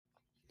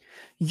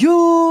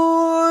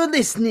You're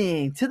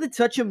listening to the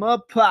Touch 'em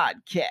Up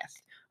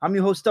podcast. I'm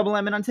your host, Double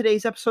M, and on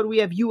today's episode, we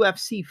have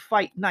UFC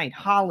Fight Night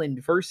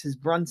Holland versus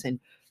Brunson.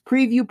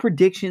 Preview,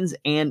 predictions,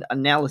 and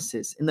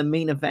analysis. In the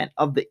main event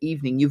of the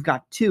evening, you've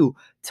got two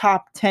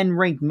top 10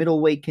 ranked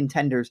middleweight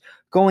contenders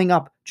going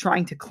up,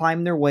 trying to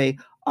climb their way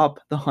up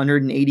the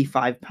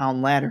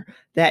 185-pound ladder.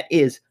 That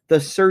is the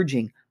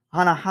surging,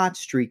 on a hot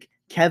streak,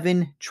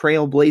 Kevin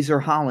Trailblazer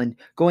Holland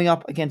going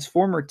up against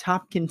former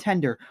top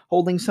contender,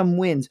 holding some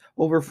wins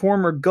over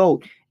former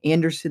GOAT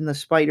Anderson the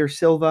Spider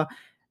Silva,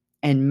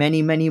 and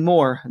many, many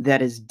more.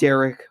 That is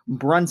Derek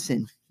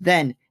Brunson.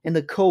 Then, in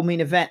the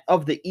co-main event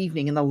of the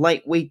evening in the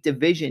lightweight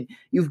division,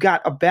 you've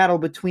got a battle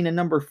between a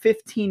number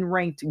 15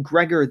 ranked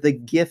Gregor the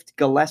Gift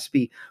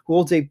Gillespie, who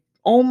holds a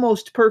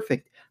almost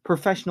perfect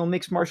professional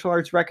mixed martial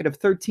arts record of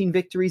 13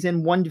 victories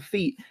and 1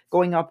 defeat,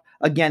 going up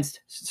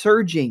against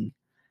surging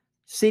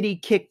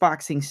city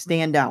kickboxing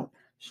standout,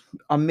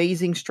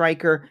 amazing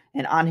striker,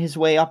 and on his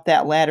way up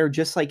that ladder,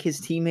 just like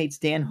his teammates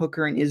Dan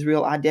Hooker and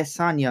Israel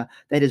Adesanya,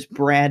 that is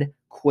Brad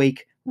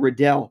Quake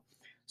Riddell.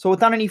 So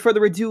without any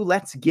further ado,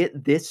 let's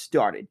get this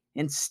started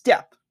and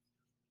step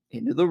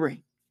into the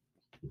ring.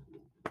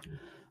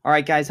 All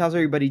right, guys, how's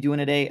everybody doing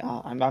today?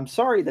 I'm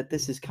sorry that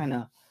this is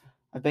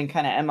I've been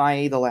kind of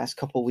MIA the last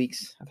couple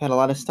weeks. I've had a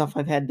lot of stuff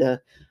I've had to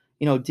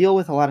deal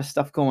with, a lot of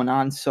stuff going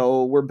on.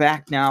 So we're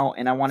back now,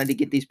 and I wanted to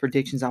get these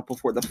predictions out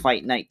before the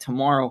fight night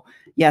tomorrow.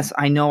 Yes,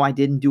 I know I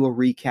didn't do a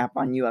recap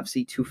on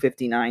UFC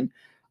 259.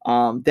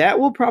 That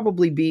will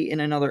probably be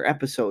in another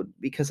episode,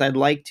 because I'd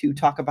like to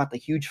talk about the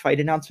huge fight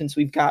announcements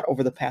we've got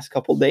over the past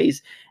couple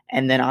days,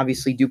 and then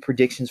obviously do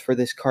predictions for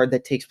this card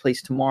that takes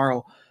place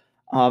tomorrow.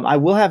 I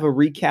will have a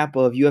recap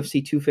of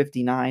UFC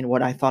 259,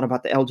 what I thought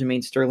about the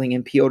Aljamain Sterling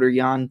and Petr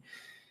Yan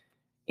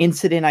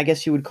incident, I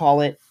guess you would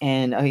call it,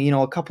 and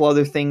a couple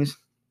other things,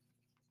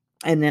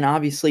 and then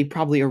obviously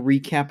probably a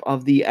recap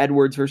of the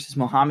Edwards versus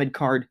Muhammad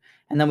card,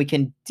 and then we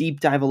can deep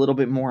dive a little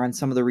bit more on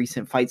some of the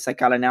recent fights that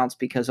got announced,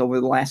 because over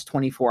the last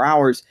 24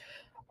 hours,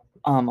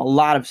 a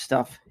lot of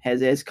stuff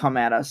has come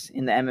at us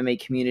in the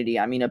MMA community.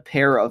 I mean, a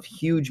pair of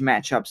huge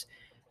matchups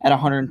at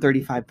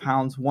 135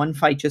 pounds. One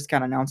fight just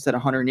got announced at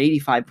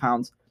 185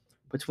 pounds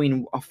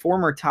between a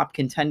former top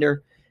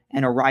contender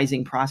and a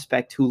rising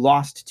prospect who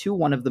lost to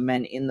one of the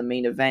men in the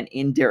main event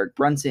in Derek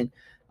Brunson.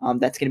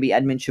 That's going to be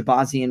Edmund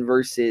Shabazian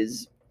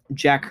versus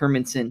Jack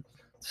Hermanson.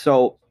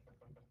 So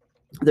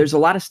there's a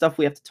lot of stuff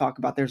we have to talk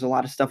about. There's a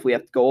lot of stuff we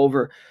have to go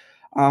over.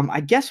 I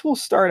guess we'll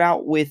start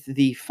out with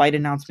the fight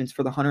announcements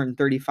for the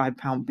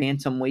 135-pound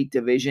bantamweight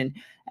division,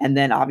 and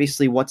then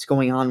obviously what's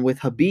going on with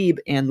Khabib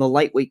and the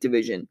lightweight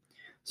division.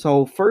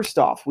 So first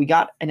off, we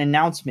got an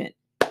announcement.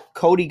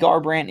 Cody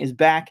Garbrandt is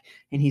back,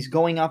 and he's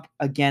going up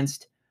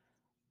against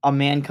a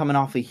man coming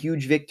off a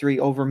huge victory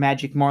over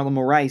Magic Marlon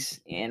Moraes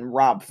and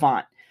Rob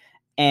Font.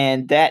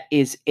 And that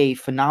is a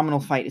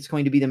phenomenal fight. It's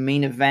going to be the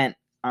main event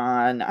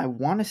on, I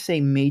want to say,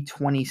 May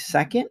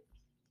 22nd.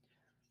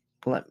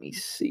 Let me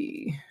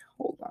see.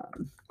 Hold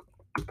on.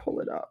 Pull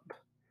it up.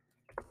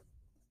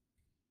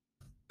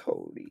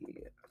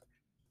 Cody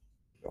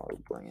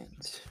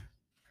Garbrandt.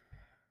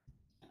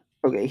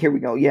 Okay, here we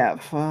go. Yeah.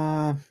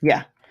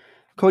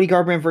 Cody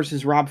Garbrandt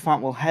versus Rob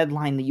Font will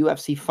headline the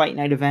UFC Fight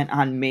Night event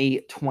on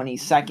May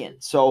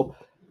 22nd. So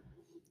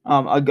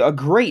a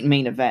great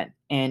main event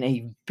and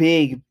a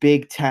big,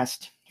 big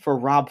test for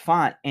Rob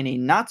Font, and a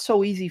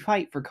not-so-easy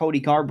fight for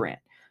Cody Garbrandt.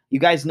 You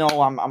guys know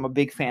I'm a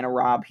big fan of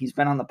Rob. He's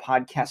been on the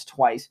podcast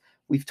twice.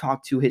 We've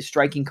talked to his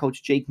striking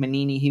coach, Jake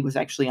Manini. He was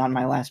actually on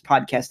my last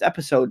podcast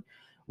episode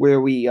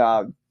where we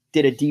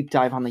did a deep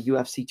dive on the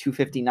UFC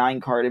 259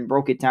 card and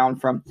broke it down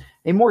from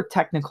a more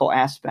technical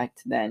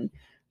aspect than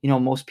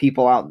most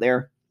people out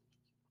there,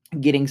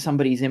 getting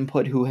somebody's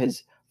input who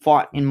has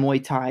fought in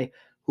Muay Thai,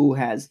 who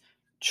has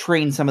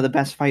trained some of the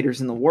best fighters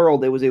in the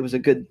world. It was a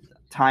good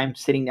time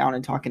sitting down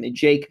and talking to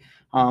Jake.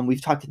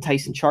 We've talked to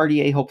Tyson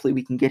Chartier. Hopefully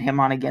we can get him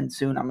on again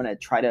soon. I'm going to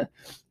try to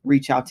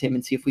reach out to him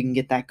and see if we can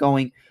get that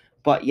going.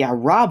 But yeah,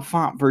 Rob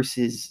Font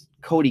versus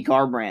Cody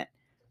Garbrandt.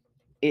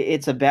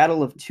 It's a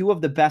battle of two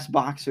of the best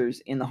boxers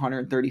in the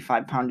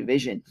 135-pound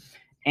division.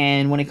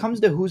 And when it comes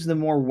to who's the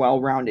more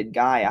well-rounded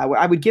guy,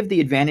 I would give the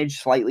advantage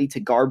slightly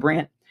to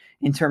Garbrandt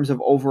in terms of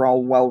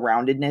overall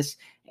well-roundedness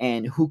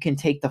and who can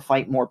take the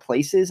fight more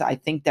places. I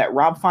think that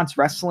Rob Font's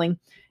wrestling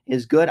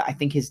is good. I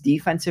think his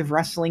defensive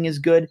wrestling is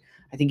good.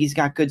 I think he's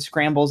got good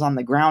scrambles on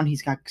the ground.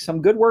 He's got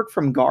some good work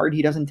from guard.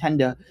 He doesn't tend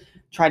to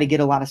try to get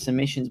a lot of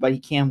submissions, but he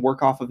can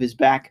work off of his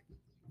back.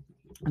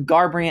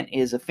 Garbrandt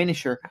is a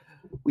finisher.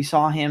 We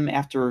saw him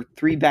after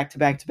 3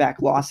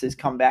 back-to-back losses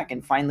come back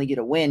and finally get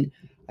a win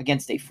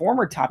against a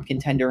former top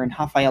contender in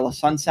Rafael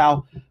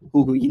Assunção,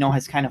 who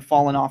has kind of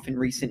fallen off in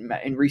recent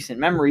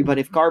memory. But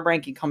if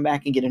Garbrandt can come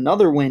back and get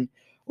another win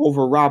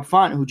over Rob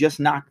Font, who just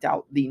knocked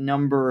out the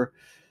number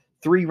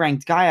 3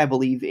 ranked guy, I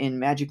believe, in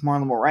Magic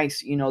Marlon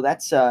Moraes,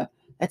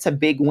 that's a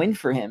big win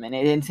for him, and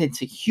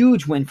it's a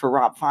huge win for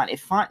Rob Font.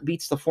 If Font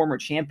beats the former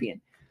champion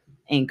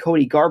and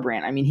Cody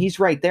Garbrandt, I mean, he's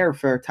right there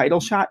for a title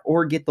shot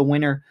or get the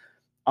winner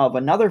of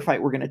another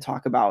fight we're going to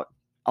talk about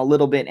a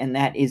little bit, and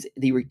that is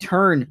the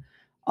return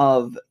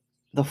of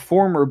the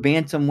former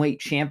bantamweight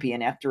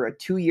champion after a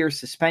 2-year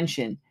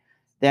suspension.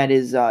 That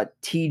is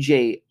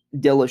TJ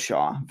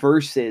Dillashaw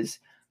versus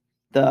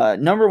the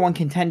number one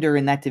contender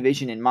in that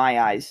division in my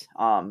eyes,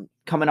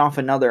 coming off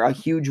a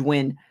huge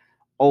win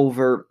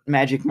over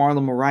Magic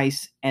Marlon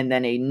Moraes, and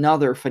then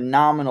another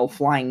phenomenal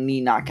flying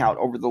knee knockout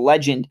over the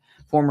legend,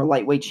 former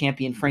lightweight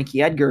champion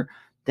Frankie Edgar.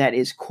 That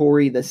is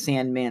Corey the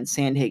Sandman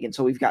Sandhagen.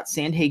 So we've got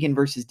Sandhagen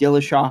versus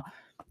Dillashaw,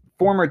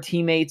 former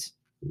teammates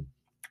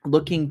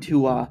looking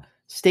to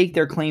stake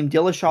their claim.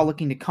 Dillashaw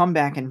looking to come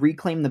back and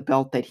reclaim the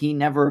belt that he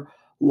never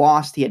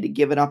lost. He had to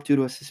give it up due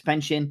to a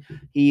suspension.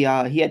 He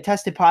had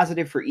tested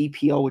positive for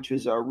EPO, which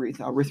was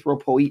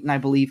erythropoietin, I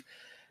believe.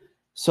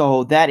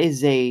 So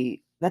that's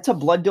a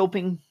blood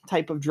doping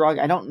type of drug.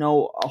 I don't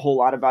know a whole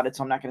lot about it,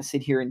 so I'm not going to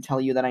sit here and tell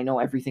you that I know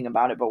everything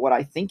about it. But what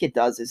I think it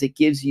does is it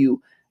gives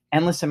you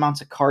endless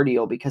amounts of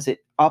cardio because it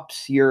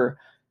ups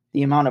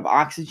the amount of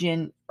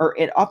oxygen, or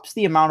it ups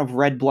the amount of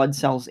red blood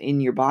cells in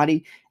your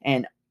body,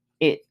 and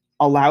it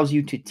allows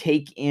you to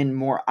take in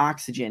more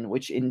oxygen,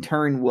 which in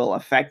turn will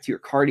affect your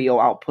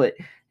cardio output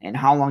and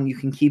how long you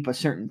can keep a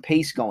certain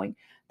pace going.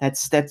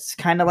 That's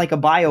kind of like a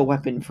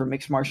bioweapon for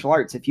mixed martial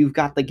arts. If you've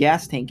got the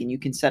gas tank and you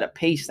can set a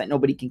pace that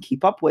nobody can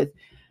keep up with,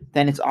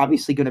 then it's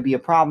obviously going to be a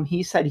problem.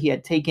 He said he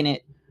had taken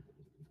it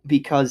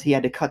because he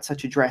had to cut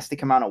such a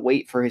drastic amount of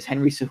weight for his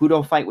Henry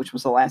Cejudo fight, which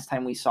was the last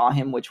time we saw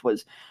him, which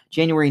was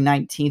January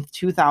 19th,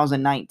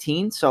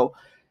 2019. So,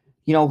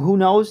 who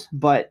knows?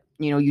 But,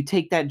 you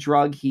take that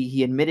drug.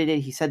 He admitted it.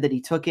 He said that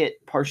he took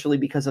it partially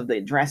because of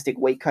the drastic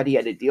weight cut he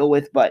had to deal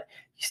with, but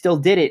he still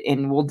did it.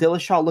 And will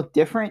Dillashaw look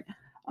different?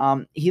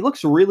 He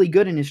looks really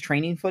good in his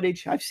training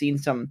footage. I've seen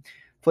some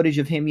footage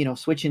of him,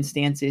 switching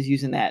stances,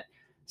 using that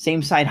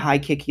same side high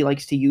kick he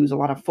likes to use, a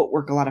lot of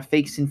footwork, a lot of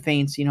fakes and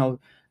feints,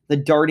 the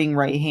darting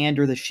right hand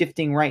or the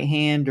shifting right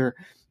hand, or,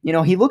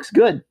 he looks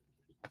good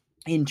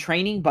in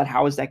training, but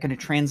how is that going to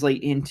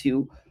translate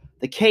into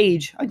the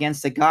cage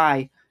against a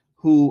guy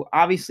who,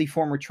 obviously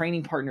former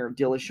training partner of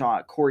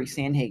Dillashaw, Corey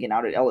Sandhagen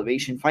out at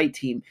Elevation Fight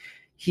Team?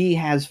 He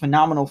has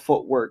phenomenal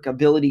footwork,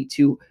 ability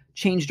to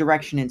change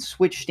direction and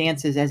switch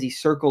stances as he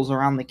circles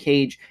around the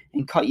cage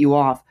and cut you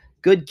off.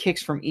 Good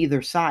kicks from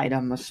either side.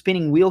 A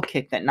spinning wheel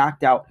kick that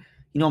knocked out,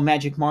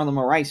 Magic Marlon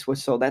Moraes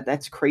was, so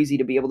that's crazy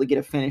to be able to get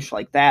a finish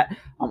like that.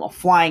 A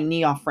flying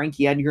knee off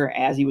Frankie Edgar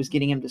as he was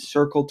getting him to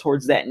circle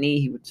towards that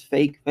knee. He would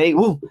fake,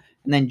 woo,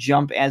 and then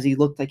jump as he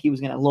looked like he was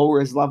going to lower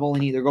his level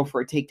and either go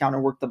for a takedown or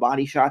work the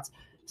body shots.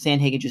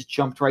 Sandhagen just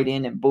jumped right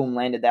in and boom,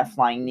 landed that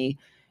flying knee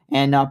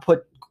and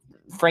put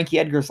Frankie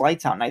Edgar's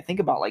lights out, and I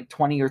think about like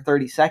 20 or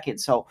 30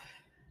 seconds. So,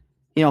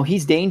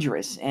 he's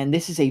dangerous, and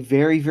this is a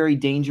very, very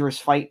dangerous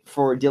fight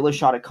for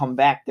Dillashaw to come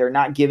back. They're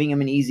not giving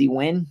him an easy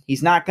win.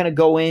 He's not going to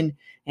go in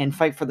and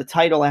fight for the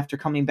title after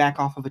coming back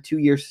off of a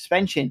 2-year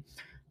suspension.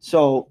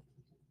 So,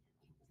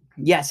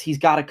 yes, he's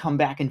got to come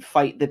back and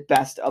fight the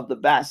best of the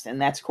best,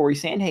 and that's Corey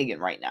Sandhagen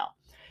right now.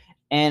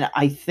 And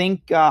I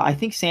think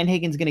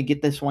Sandhagen's going to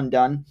get this one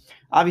done.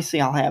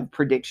 Obviously, I'll have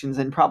predictions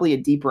and probably a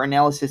deeper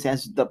analysis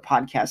as the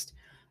podcast,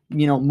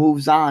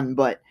 moves on.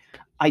 But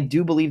I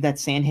do believe that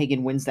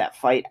Sandhagen wins that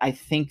fight. I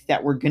think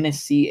that we're going to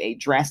see a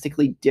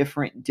drastically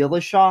different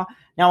Dillashaw.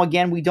 Now,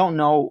 again, we don't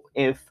know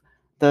if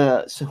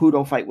the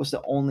Cejudo fight was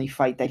the only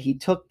fight that he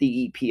took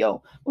the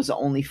EPO, was the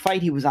only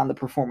fight he was on the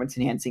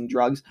performance-enhancing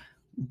drugs.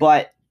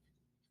 But,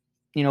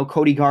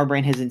 Cody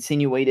Garbrandt has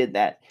insinuated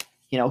that,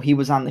 he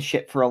was on the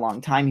shit for a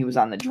long time. He was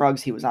on the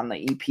drugs. He was on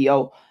the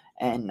EPO.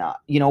 And,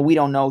 we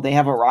don't know. They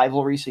have a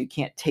rivalry, so you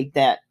can't take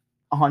that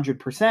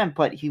 100%.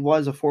 But he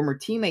was a former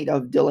teammate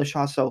of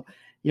Dillashaw, so,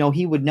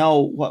 he would know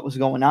what was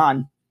going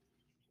on.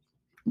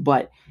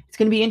 But it's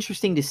going to be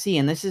interesting to see.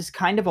 And this is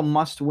kind of a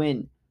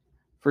must-win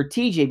for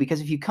TJ,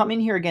 because if you come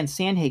in here against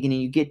Sandhagen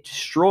and you get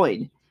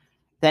destroyed,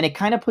 then it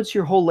kind of puts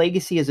your whole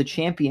legacy as a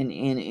champion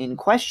in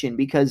question,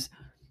 because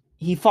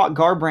he fought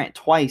Garbrandt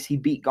twice. He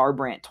beat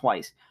Garbrandt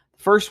twice.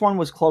 The first one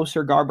was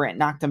closer. Garbrandt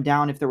knocked him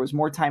down. If there was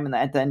more time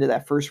at the end of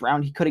that first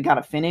round, he could have got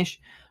a finish,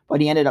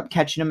 but he ended up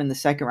catching him in the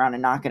second round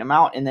and knocking him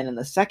out. And then in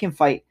the second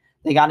fight,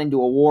 they got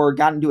into a war,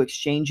 got into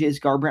exchanges.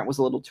 Garbrandt was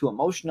a little too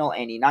emotional,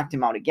 and he knocked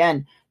him out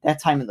again, that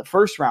time in the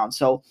first round.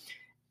 So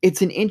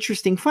it's an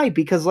interesting fight,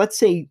 because let's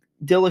say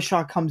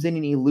Dillashaw comes in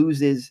and he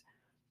loses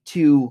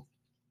to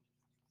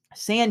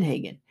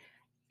Sandhagen.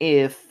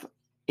 If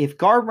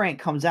Garbrandt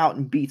comes out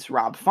and beats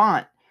Rob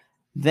Font,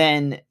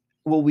 then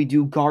will we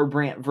do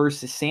Garbrandt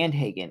versus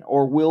Sandhagen?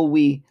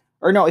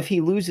 If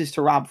he loses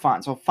to Rob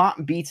Font, so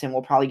Font beats him,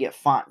 we'll probably get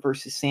Font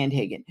versus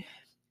Sandhagen.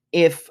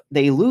 If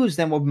they lose,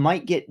 then we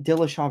might get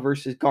Dillashaw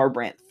versus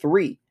Garbrandt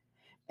 3.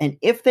 And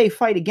if they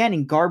fight again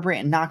and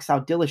Garbrandt knocks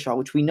out Dillashaw,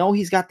 which we know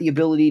he's got the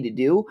ability to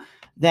do,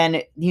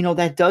 then,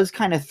 that does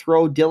kind of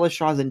throw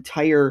Dillashaw's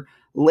entire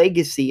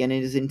legacy and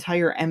his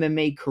entire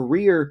MMA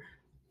career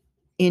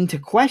into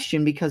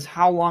question, because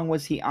how long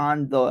was he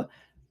on the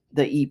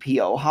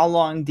EPO? How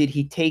long did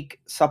he take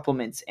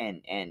supplements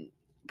and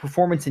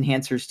performance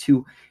enhancers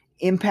to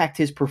impact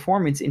his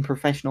performance in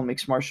professional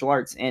mixed martial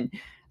arts? And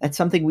That's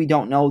something we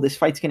don't know. This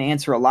fight's going to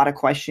answer a lot of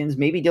questions.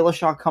 Maybe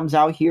Dillashaw comes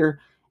out here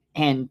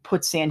and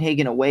puts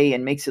Sandhagen away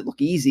and makes it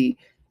look easy.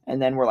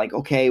 And then we're like,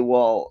 okay,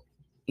 well,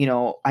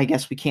 I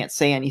guess we can't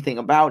say anything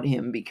about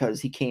him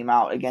because he came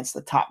out against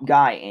the top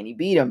guy and he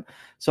beat him.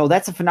 So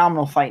that's a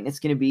phenomenal fight, and it's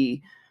going to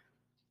be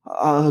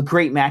a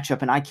great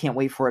matchup, and I can't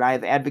wait for it. I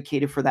have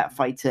advocated for that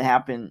fight to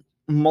happen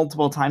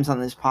multiple times on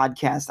this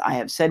podcast. I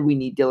have said we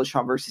need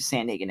Dillashaw versus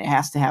Sandhagen. It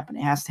has to happen.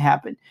 It has to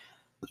happen.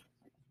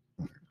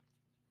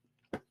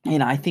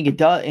 And I think it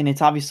does, and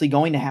it's obviously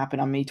going to happen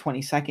on May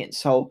 22nd.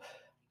 So,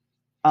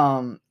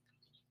 I'm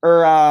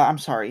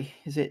sorry.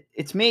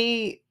 It's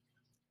May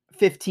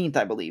 15th,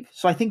 I believe.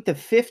 So I think the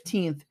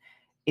 15th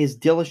is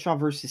Dillashaw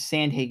versus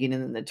Sandhagen,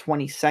 and then the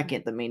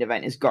 22nd, the main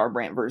event, is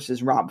Garbrandt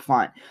versus Rob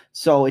Font.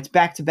 So it's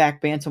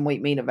back-to-back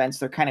bantamweight main events.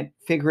 They're kind of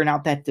figuring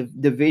out that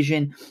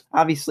division.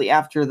 Obviously,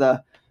 after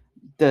the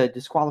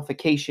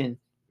disqualification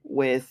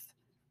with,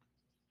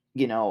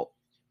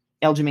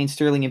 Aljamain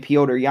Sterling and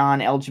Petr Yan,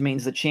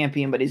 Aljamain's the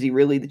champion, but is he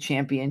really the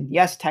champion?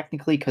 Yes,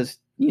 technically, because,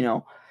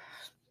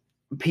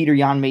 Petr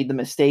Yan made the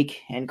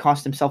mistake and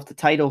cost himself the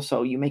title,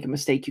 so you make a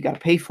mistake, you got to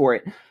pay for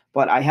it.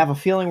 But I have a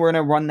feeling we're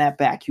going to run that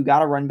back. You got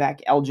to run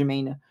back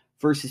Aljamain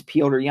versus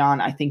Petr Yan.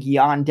 I think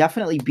Yan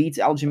definitely beats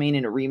Aljamain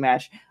in a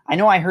rematch. I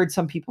know I heard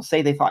some people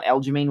say they thought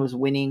Aljamain was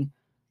winning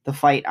the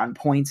fight on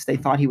points. They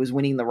thought he was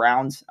winning the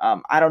rounds.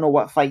 I don't know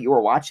what fight you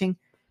were watching.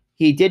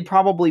 He did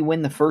probably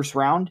win the first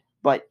round,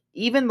 but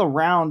even the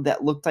round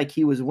that looked like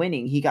he was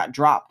winning, he got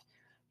dropped.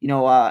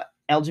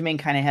 Aljamain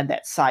kind of had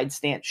that side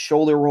stance,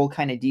 shoulder roll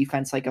kind of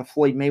defense like a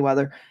Floyd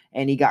Mayweather,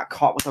 and he got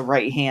caught with a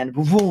right hand,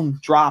 boom,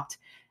 dropped.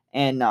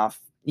 And,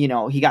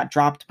 he got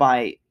dropped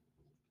by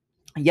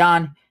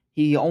Yan.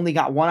 He only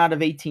got 1 out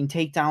of 18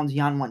 takedowns.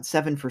 Yan went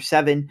 7 for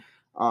 7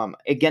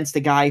 against a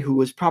guy who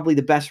was probably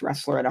the best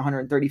wrestler at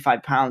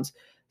 135 pounds.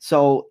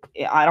 So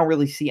I don't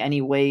really see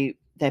any way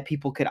that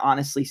people could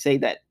honestly say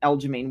that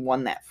Aljamain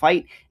won that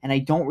fight. And I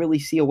don't really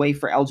see a way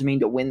for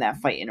Aljamain to win that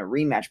fight in a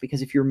rematch,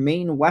 because if your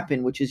main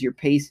weapon, which is your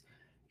pace,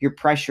 your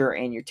pressure,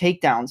 and your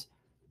takedowns,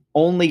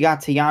 only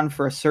got to Yan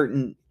for a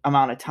certain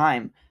amount of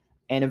time,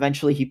 and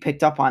eventually he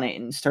picked up on it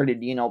and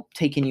started,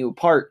 taking you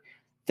apart,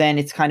 then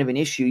it's kind of an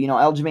issue.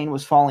 Aljamain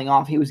was falling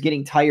off. He was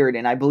getting tired,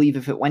 and I believe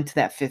if it went to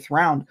that 5th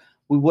round,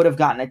 we would have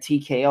gotten a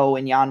TKO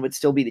and Yan would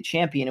still be the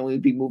champion and we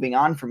would be moving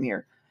on from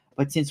here.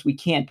 But since we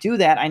can't do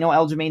that, I know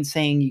Aljamain's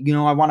saying,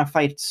 I want to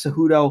fight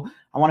Cejudo.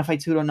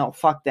 No,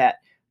 fuck that.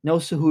 No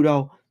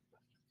Cejudo.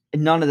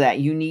 None of that.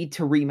 You need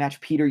to rematch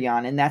Petr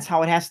Yan, and that's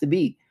how it has to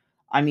be.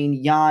 I mean,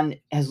 Yan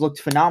has looked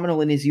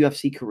phenomenal in his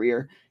UFC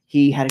career.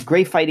 He had a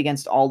great fight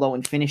against Aldo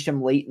and finished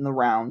him late in the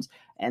rounds,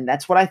 and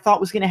that's what I thought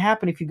was going to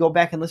happen. If you go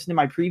back and listen to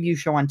my preview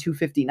show on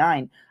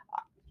 259,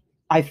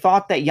 I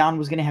thought that Yan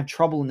was going to have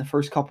trouble in the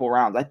first couple of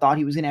rounds. I thought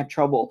he was going to have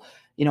trouble,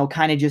 he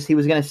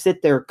was going to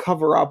sit there,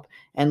 cover up,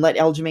 and let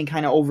Aljamain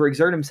kind of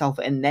overexert himself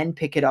and then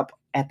pick it up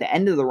at the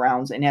end of the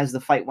rounds, and as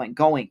the fight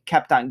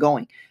kept on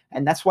going.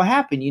 And that's what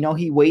happened.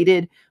 He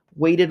waited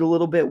a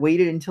little bit,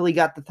 waited until he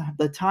got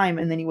the time,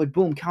 and then he would,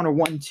 boom, counter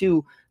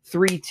 1-2,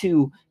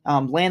 3-2,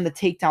 land the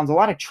takedowns, a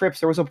lot of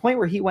trips. There was a point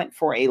where he went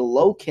for a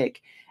low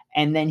kick,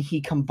 and then he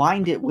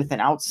combined it with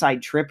an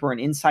outside trip or an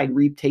inside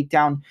reap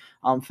takedown.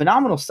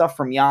 Phenomenal stuff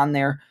from Yan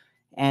there.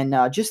 And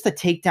just the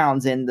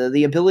takedowns and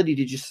the ability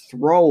to just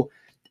throw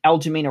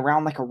Aljamain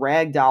around like a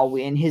rag doll.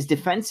 And his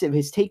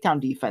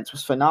takedown defense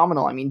was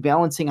phenomenal. I mean,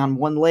 balancing on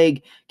one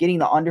leg, getting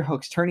the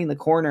underhooks, turning the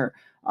corner,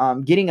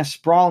 getting a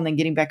sprawl, and then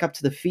getting back up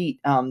to the feet.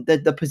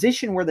 The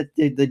position where the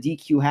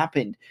DQ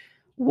happened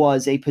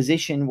was a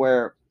position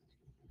where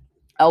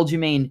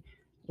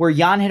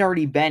Yan had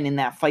already been in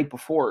that fight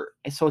before.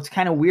 So it's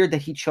kind of weird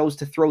that he chose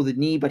to throw the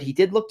knee, but he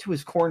did look to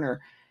his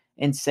corner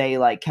and say,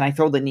 like, can I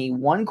throw the knee?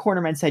 One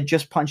cornerman said,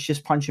 just punch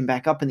him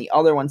back up. And the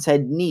other one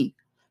said knee.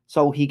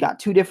 So he got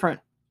two different,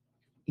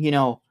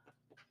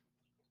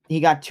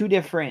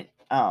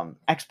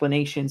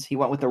 explanations. He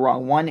went with the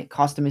wrong one. It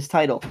cost him his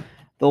title.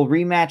 They'll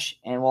rematch,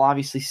 and we'll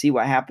obviously see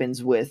what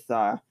happens with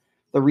the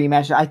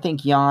rematch. I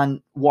think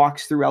Yan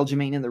walks through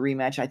Aljamain in the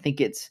rematch. I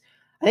think it's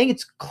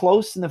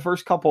close in the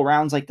first couple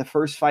rounds, like the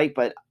first fight,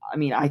 but I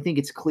mean, I think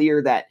it's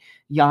clear that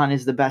Yan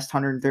is the best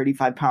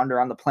 135-pounder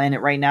on the planet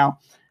right now.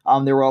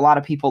 There were a lot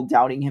of people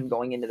doubting him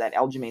going into that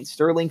Aljamain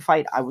Sterling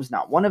fight. I was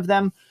not one of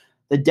them.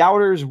 The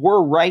doubters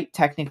were right,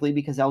 technically,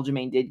 because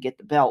Aljamain did get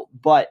the belt,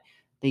 but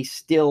they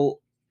still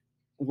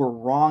were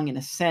wrong in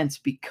a sense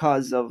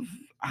because of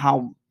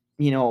how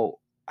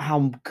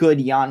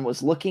good Yan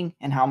was looking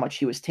and how much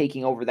he was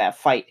taking over that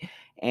fight,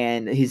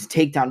 and his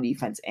takedown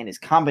defense and his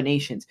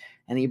combinations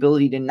and the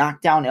ability to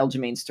knock down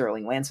Aljamain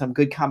Sterling, land some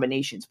good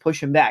combinations,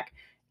 push him back,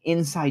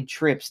 inside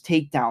trips,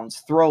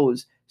 takedowns,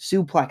 throws,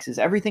 suplexes.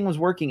 Everything was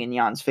working in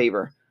Yan's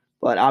favor.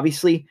 But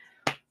obviously,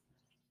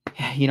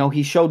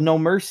 he showed no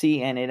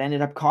mercy, and it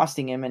ended up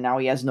costing him, and now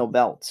he has no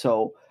belt.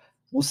 So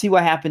we'll see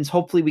what happens.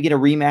 Hopefully we get a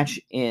rematch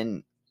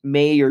in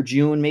May or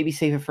June. Maybe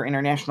save it for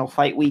International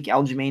Fight Week.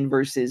 Aljamain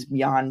versus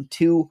Yan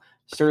 2.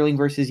 Sterling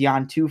versus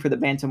Yan 2 for the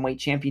Bantamweight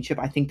Championship.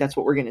 I think that's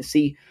what we're going to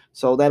see.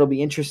 So that'll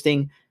be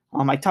interesting.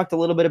 I talked a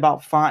little bit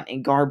about Font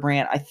and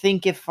Garbrandt. I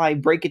think if I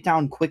break it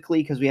down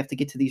quickly, because we have to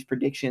get to these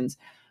predictions,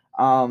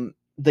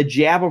 the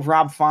jab of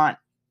Rob Font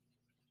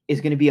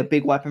is going to be a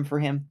big weapon for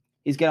him.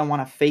 He's going to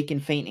want to fake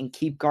and feint and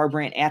keep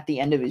Garbrandt at the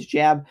end of his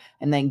jab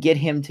and then get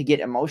him to get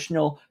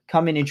emotional,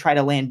 come in and try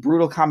to land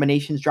brutal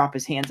combinations, drop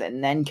his hands,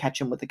 and then catch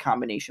him with a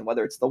combination,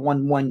 whether it's the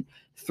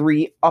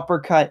 1-1-3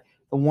 uppercut,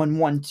 the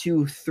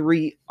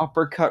 1-1-2-3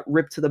 uppercut,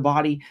 rip to the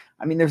body.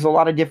 I mean, there's a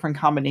lot of different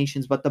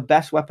combinations, but the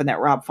best weapon that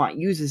Rob Font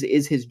uses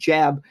is his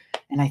jab.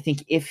 And I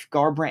think if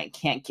Garbrandt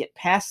can't get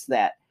past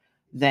that,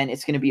 then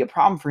it's going to be a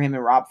problem for him,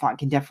 and Rob Font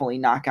can definitely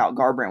knock out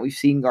Garbrandt. We've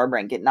seen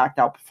Garbrandt get knocked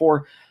out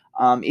before.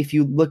 If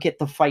you look at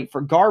the fight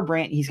for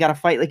Garbrandt, he's got to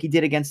fight like he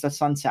did against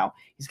Assunção.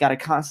 He's got to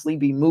constantly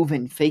be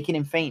moving, faking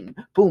and feinting.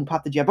 Boom,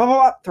 pop the jab, blah, blah,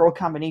 blah, throw a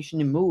combination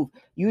and move.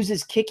 Use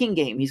his kicking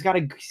game. He's got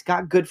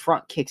good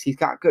front kicks. He's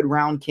got good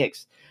round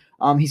kicks.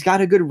 He's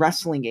got a good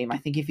wrestling game. I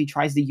think if he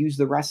tries to use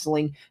the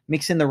wrestling,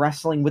 mix in the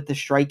wrestling with the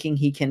striking,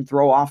 he can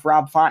throw off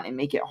Rob Font and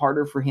make it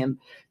harder for him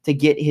to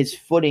get his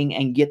footing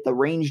and get the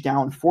range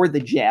down for the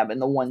jab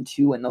and the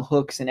 1-2 and the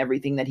hooks and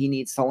everything that he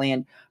needs to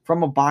land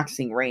from a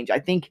boxing range. I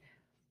think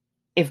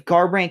if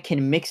Garbrandt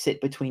can mix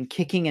it between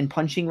kicking and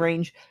punching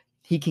range,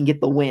 he can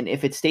get the win.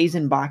 If it stays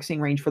in boxing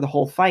range for the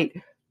whole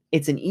fight,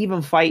 it's an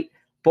even fight.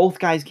 Both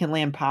guys can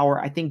land power.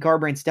 I think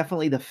Garbrandt's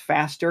definitely the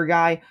faster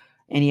guy,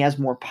 and he has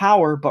more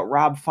power, but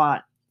Rob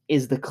Font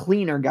is the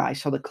cleaner guy.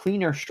 So the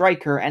cleaner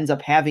striker ends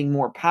up having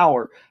more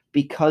power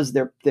because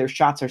their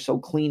shots are so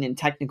clean and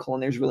technical,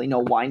 and there's really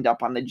no wind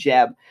up on the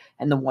jab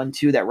and the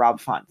 1-2 that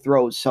Rob Font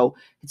throws. So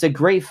it's a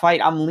great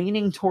fight. I'm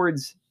leaning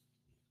towards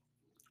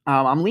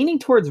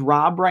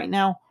Rob right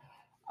now.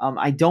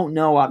 I don't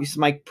know. Obviously,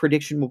 my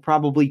prediction will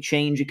probably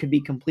change. It could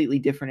be completely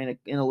different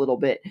in a little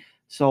bit.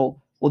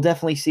 So we'll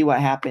definitely see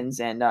what happens.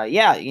 And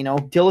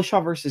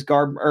Dillashaw versus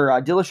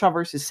Dillashaw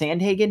versus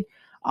Sandhagen.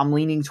 I'm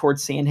leaning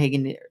towards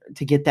Sandhagen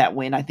to get that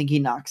win. I think he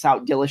knocks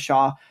out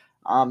Dillashaw.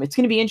 It's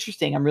going to be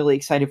interesting. I'm really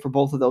excited for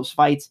both of those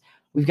fights.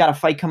 We've got a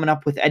fight coming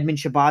up with Edmund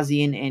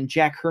Shabazian and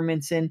Jack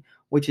Hermanson,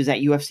 which is at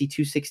UFC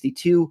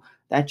 262.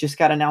 That just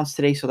got announced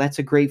today, so that's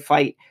a great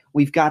fight.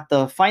 We've got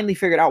finally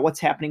figured out what's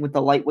happening with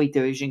the lightweight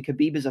division.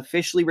 Khabib is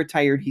officially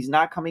retired. He's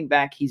not coming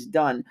back. He's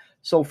done.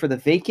 So for the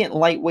vacant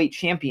lightweight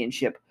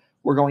championship,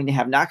 we're going to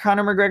have not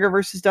Conor McGregor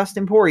versus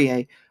Dustin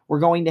Poirier. We're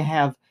going to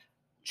have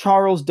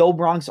Charles Do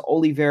Bronx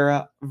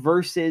Oliveira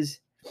versus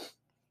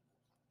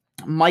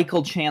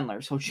Michael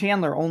Chandler. So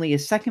Chandler, only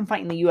his second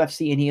fight in the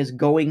UFC, and he is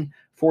going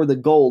for the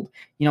gold.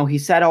 He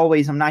said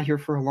always, I'm not here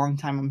for a long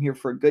time, I'm here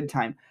for a good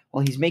time.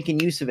 Well, he's making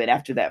use of it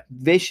after that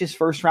vicious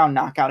first-round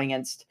knockout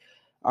against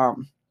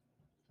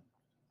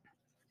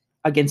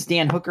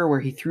Dan Hooker,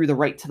 where he threw the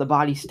right to the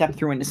body, stepped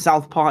through into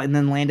southpaw, and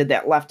then landed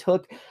that left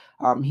hook.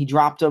 He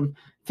dropped him,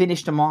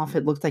 finished him off.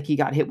 It looked like he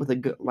got hit with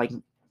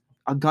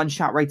a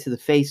gunshot right to the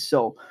face.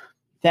 So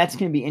that's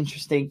going to be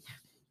interesting.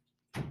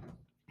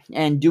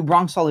 And Do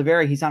Bronx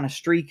Oliveira, he's on a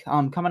streak,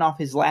 coming off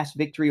his last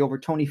victory over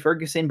Tony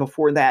Ferguson.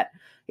 Before that,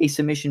 a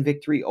submission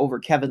victory over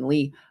Kevin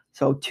Lee.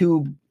 So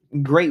two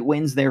great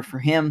wins there for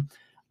him.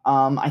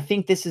 I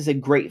think this is a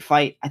great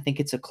fight. I think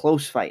it's a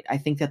close fight. I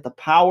think that the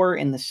power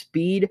and the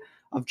speed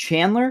of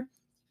Chandler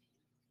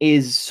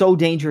is so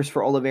dangerous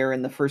for Oliveira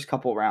in the first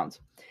couple rounds.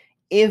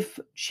 If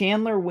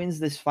Chandler wins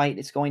this fight,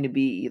 it's going to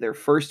be either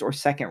first or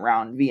second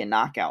round via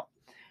knockout.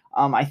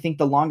 I think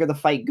the longer the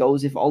fight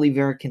goes, if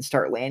Oliveira can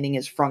start landing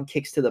his front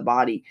kicks to the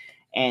body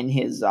and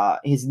his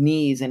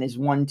knees and his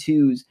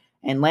 1-2s,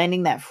 and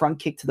landing that front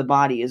kick to the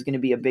body is going to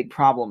be a big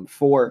problem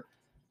for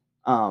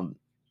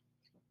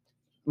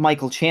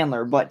Michael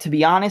Chandler. But to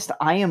be honest,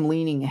 I am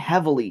leaning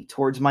heavily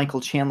towards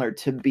Michael Chandler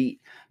to beat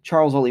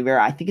Charles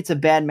Oliveira. I think it's a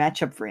bad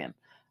matchup for him.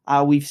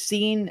 We've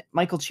seen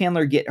Michael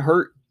Chandler get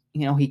hurt.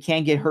 He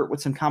can get hurt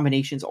with some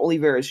combinations.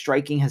 Oliveira's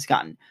striking has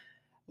gotten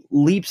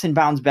leaps and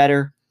bounds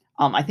better.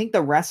 I think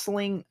the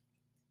wrestling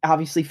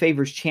obviously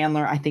favors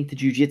Chandler. I think the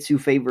jiu-jitsu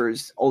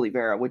favors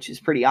Oliveira, which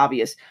is pretty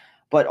obvious.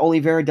 But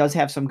Oliveira does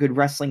have some good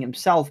wrestling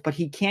himself, but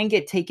he can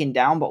get taken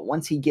down. But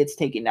once he gets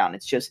taken down,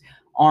 it's just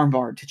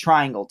armbar to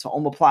triangle to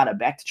omoplata,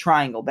 back to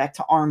triangle, back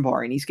to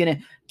armbar. And he's going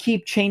to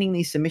keep chaining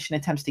these submission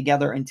attempts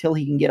together until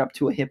he can get up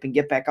to a hip and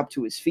get back up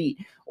to his feet.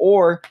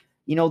 Or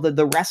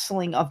the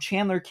wrestling of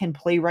Chandler can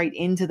play right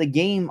into the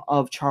game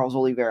of Charles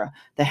Oliveira.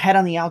 The head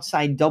on the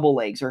outside double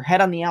legs or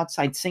head on the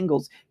outside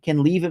singles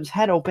can leave his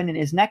head open and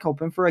his neck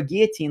open for a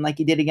guillotine like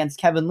he did against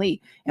Kevin Lee.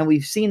 And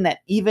we've seen that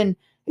even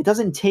it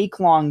doesn't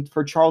take long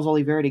for Charles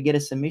Oliveira to get a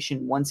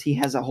submission once he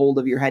has a hold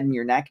of your head and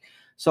your neck.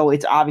 So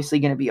it's obviously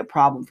going to be a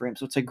problem for him.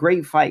 So it's a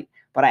great fight,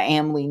 but I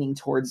am leaning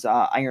towards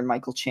Iron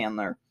Michael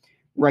Chandler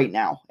right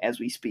now as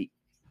we speak.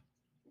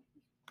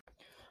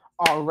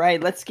 All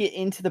right, let's get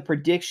into the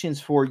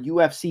predictions for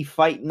UFC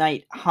Fight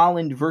Night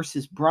Holland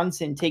versus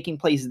Brunson taking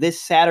place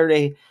this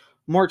Saturday,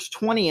 March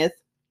 20th.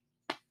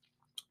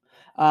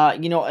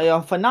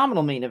 A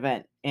phenomenal main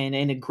event and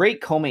a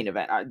great co-main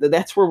event.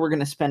 That's where we're going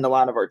to spend a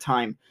lot of our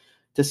time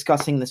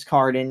discussing this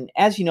card. And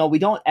as you know, we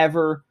don't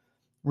ever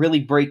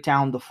really break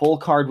down the full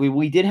card.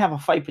 We did have a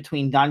fight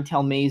between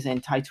Dontel Mays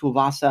and Tai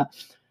Tuivasa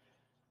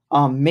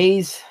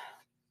Mays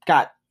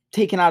got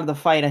taken out of the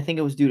fight. I think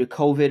it was due to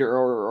COVID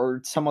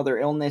or some other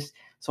illness.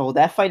 So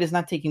that fight is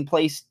not taking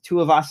place.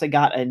 Tuivasa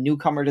got a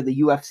newcomer to the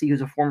UFC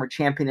who's a former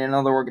champion in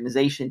another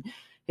organization.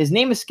 His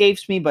name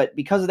escapes me, but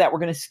because of that, we're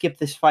going to skip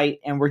this fight,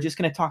 and we're just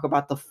going to talk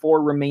about the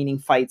 4 remaining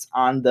fights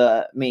on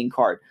the main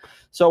card.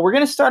 So we're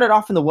going to start it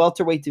off in the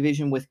welterweight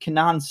division with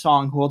Kenan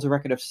Song, who holds a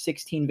record of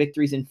 16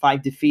 victories and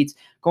 5 defeats,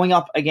 going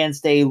up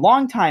against a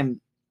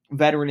longtime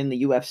veteran in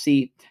the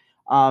UFC.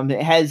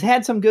 Has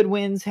had some good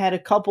wins, had a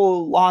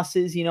couple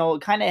losses,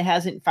 kind of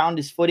hasn't found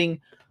his footing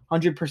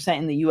 100%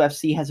 in the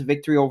UFC, has a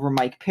victory over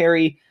Mike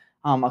Perry,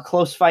 a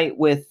close fight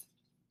with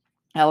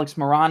Alex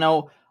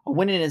Morano, a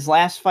win in his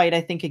last fight,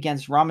 I think,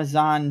 against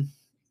Ramazan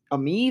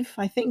Amiv,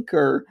 I think,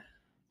 or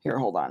here,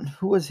 hold on.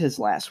 Who was his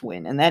last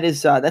win? And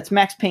that's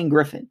Max Payne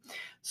Griffin.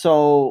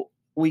 So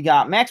we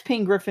got Max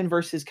Payne Griffin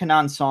versus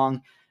Kenan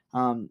Song.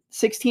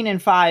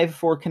 16-5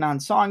 for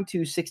Kenan Song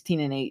to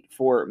 16-8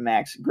 for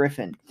Max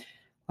Griffin.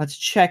 Let's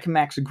check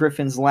Max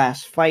Griffin's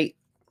last fight.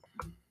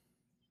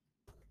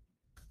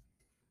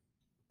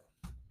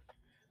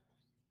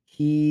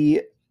 He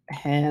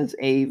has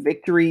a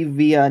victory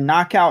via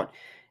knockout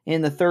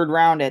in the 3rd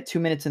round at 2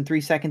 minutes and 3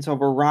 seconds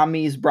over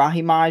Ramiz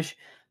Brahimaj.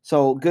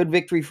 So good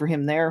victory for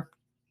him there.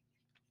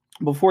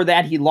 Before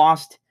that, he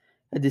lost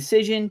a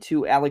decision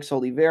to Alex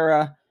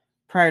Oliveira.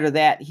 Prior to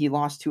that, he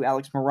lost to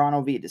Alex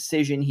Morano via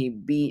decision. He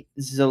beat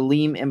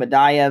Zalim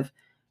Imadaev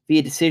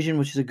via decision,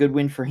 which is a good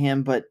win for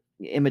him, but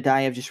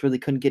Imadaev just really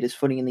couldn't get his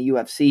footing in the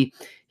UFC.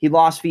 He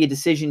lost via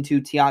decision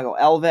to Thiago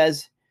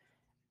Alves.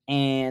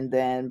 And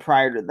then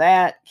prior to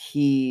that,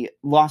 he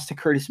lost to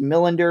Curtis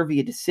Millender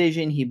via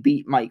decision. He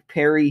beat Mike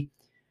Perry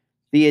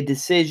via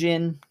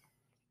decision.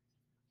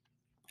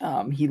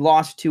 He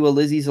lost to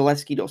Elizzy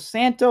Zaleski dos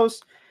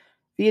Santos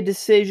via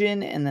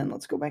decision. And then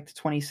let's go back to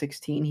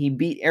 2016. He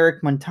beat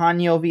Eric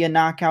Montano via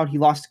knockout. He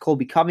lost to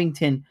Colby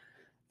Covington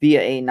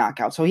via a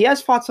knockout. So he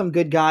has fought some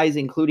good guys,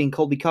 including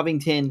Colby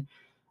Covington,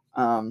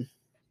 Ramiz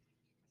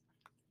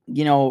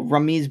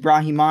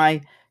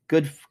Brahimaj,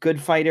 good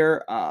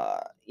fighter.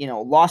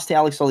 Lost to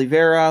Alex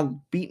Oliveira,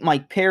 beat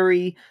Mike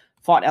Perry,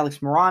 fought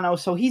Alex Morano.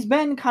 So he's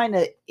been kind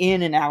of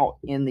in and out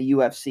in the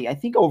UFC. I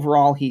think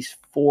overall he's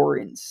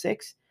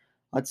 4-6.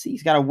 Let's see.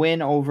 He's got a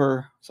win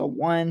over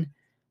 1-1,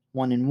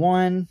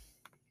 1-2,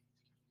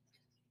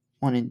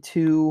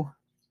 1-2,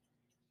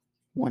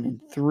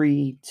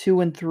 1-3,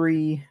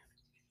 2-3,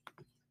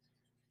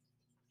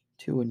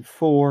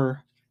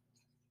 2-4,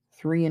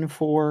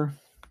 3-4,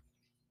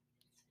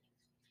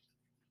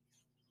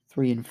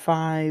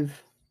 3-5,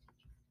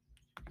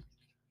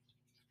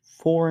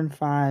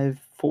 4-5,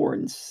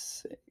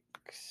 4-6,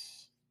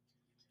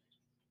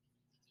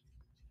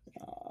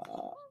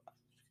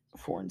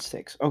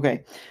 4-6.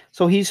 Okay,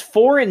 so he's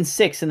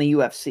 4-6 in the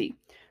UFC.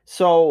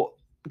 So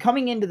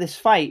coming into this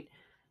fight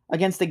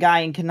against a guy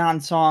in Kenan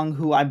Song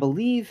who I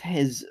believe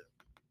has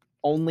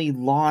only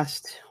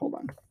lost. Hold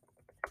on.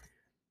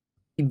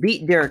 He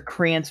beat Derek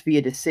Krantz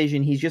via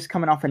decision. He's just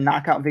coming off a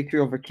knockout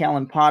victory over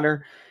Callum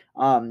Potter.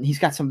 He's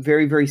got some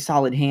very, very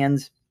solid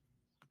hands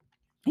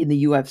in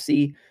the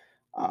UFC.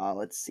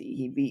 Let's see.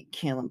 He beat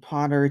Callum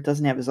Potter. It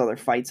doesn't have his other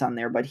fights on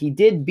there, but he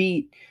did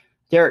beat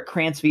Derek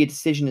Krantz via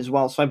decision as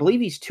well. So I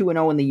believe he's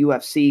 2-0 in the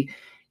UFC.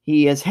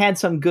 He has had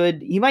some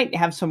good. He might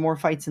have some more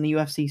fights in the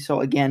UFC. So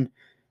again,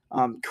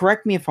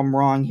 correct me if I'm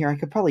wrong here. I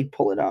could probably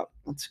pull it up.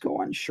 Let's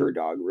go on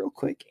SureDog real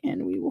quick,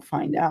 and we will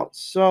find out.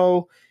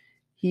 So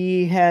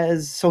he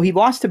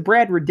lost to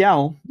Brad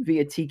Riddell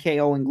via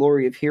TKO and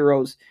Glory of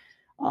Heroes.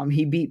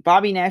 He beat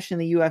Bobby Nash in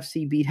the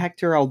UFC, beat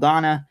Hector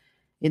Aldana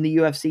in the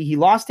UFC. He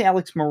lost to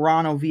Alex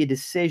Morano via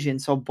decision.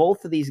 So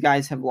both of these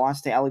guys have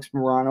lost to Alex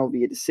Morano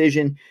via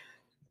decision.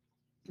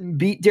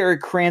 Beat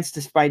Derek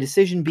Krantz by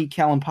decision, beat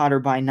Callum Potter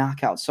by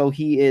knockout. So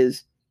he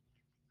is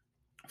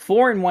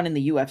 4-1 in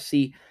the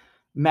UFC.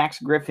 Max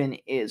Griffin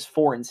is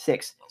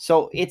 4-6.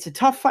 So it's a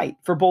tough fight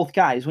for both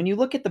guys. When you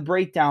look at the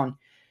breakdown,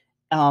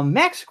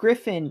 Max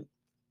Griffin,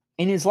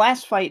 in his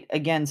last fight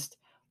against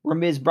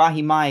Ramiz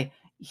Brahimaj,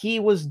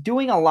 he was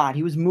doing a lot.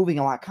 He was moving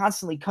a lot,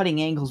 constantly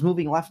cutting angles,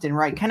 moving left and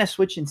right, kind of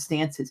switching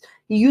stances.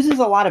 He uses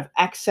a lot of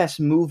excess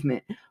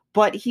movement.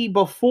 But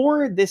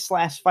before this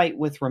last fight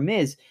with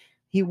Ramiz,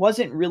 he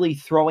wasn't really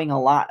throwing a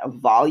lot of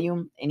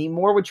volume, and he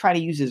more would try to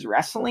use his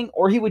wrestling,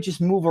 or he would just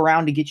move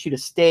around to get you to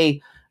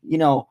stay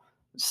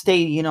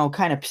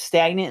kind of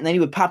stagnant, and then he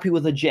would pop you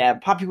with a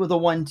jab, pop you with a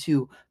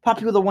 1-2,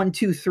 pop you with a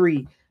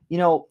 1-2-3.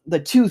 The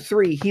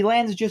 2-3, he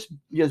lands just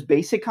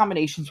basic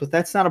combinations, but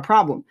that's not a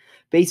problem.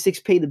 Basics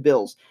pay the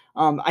bills.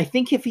 I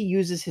think if he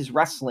uses his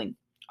wrestling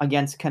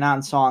against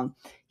Kenan Song,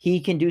 he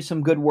can do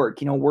some good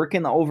work. Work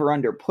in the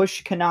over-under,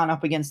 push Kenan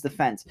up against the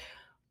fence,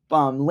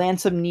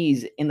 land some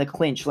knees in the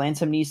clinch, land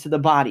some knees to the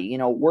body,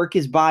 work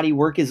his body,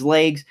 work his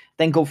legs,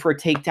 then go for a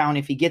takedown.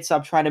 If he gets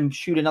up, try to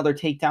shoot another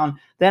takedown.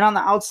 Then on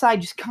the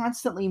outside, just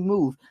constantly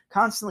move,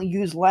 constantly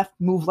use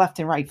move left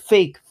and right,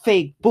 fake,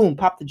 boom,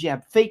 pop the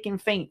jab, fake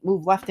and feint,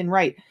 move left and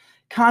right,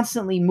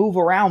 constantly move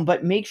around,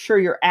 but make sure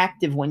you're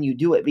active when you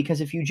do it,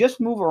 because if you just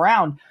move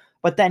around,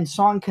 But then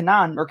Song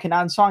Kanan or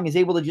Kanan Song is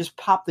able to just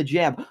pop the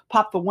jab,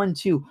 pop the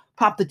 1-2,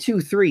 pop the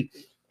 2-3.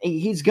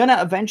 He's going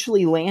to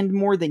eventually land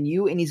more than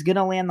you, and he's going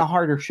to land the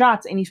harder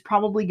shots, and he's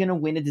probably going to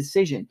win a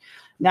decision.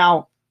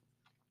 Now,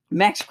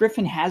 Max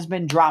Griffin has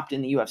been dropped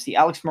in the UFC.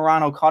 Alex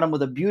Morano caught him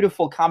with a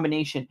beautiful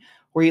combination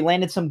where he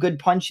landed some good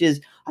punches.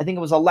 I think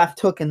it was a left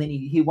hook, and then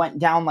he went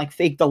down, like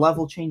faked the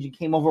level change and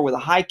came over with a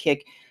high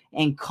kick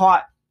and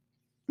caught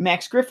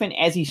Max Griffin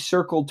as he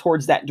circled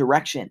towards that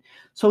direction.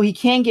 So he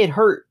can get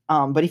hurt,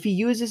 but if he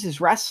uses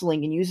his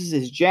wrestling and uses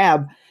his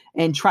jab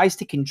and tries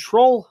to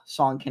control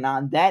Song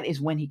Kenan, that is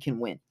when he can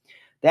win.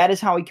 That is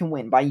how he can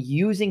win, by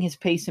using his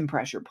pace and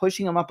pressure,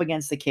 pushing him up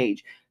against the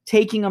cage,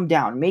 taking him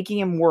down, making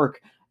him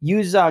work,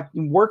 use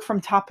work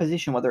from top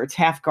position, whether it's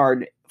half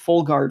guard,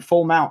 full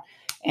mount,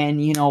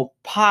 and,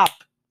 pop,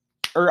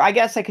 or I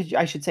guess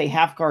I should say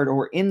half guard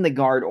or in the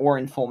guard or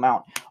in full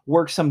mount.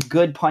 Work some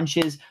good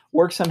punches,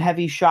 work some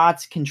heavy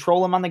shots,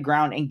 control him on the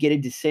ground, and get a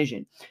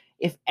decision.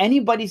 If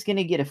anybody's going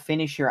to get a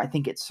finish here, I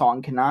think it's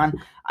Song Kenan.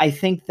 I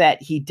think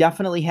that he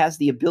definitely has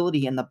the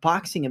ability and the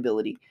boxing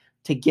ability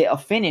to get a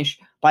finish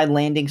by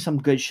landing some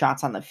good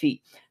shots on the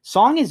feet.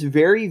 Song is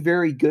very,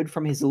 very good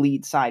from his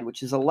lead side,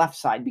 which is a left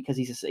side, because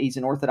he's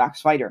an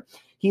orthodox fighter.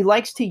 He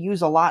likes to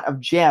use a lot of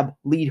jab,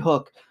 lead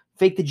hook,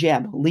 fake the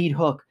jab, lead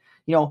hook.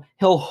 He'll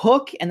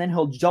hook and then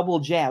he'll double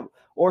jab,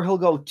 or he'll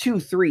go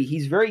 2-3.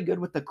 He's very good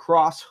with the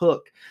cross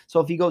hook. So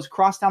if he goes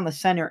cross down the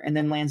center and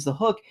then lands the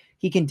hook,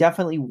 he can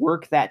definitely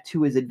work that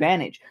to his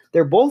advantage.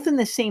 They're both in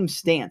the same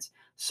stance.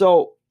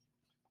 So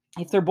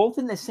if they're both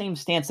in the same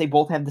stance, they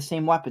both have the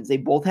same weapons. They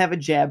both have a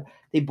jab.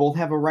 They both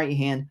have a right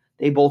hand.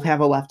 They both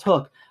have a left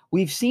hook.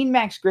 We've seen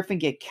Max Griffin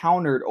get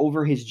countered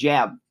over his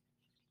jab.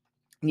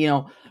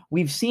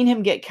 We've seen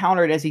him get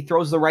countered as he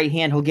throws the right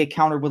hand. He'll get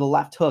countered with a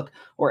left hook,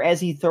 or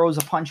as he throws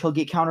a punch, he'll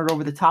get countered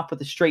over the top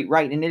with a straight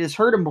right, and it has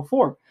hurt him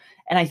before.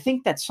 And I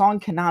think that Song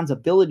Kenan's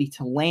ability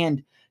to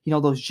land,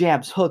 those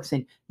jabs, hooks,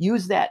 and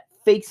use that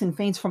fakes and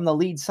feints from the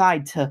lead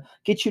side to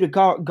get you to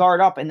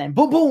guard up, and then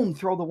boom, boom,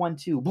 throw the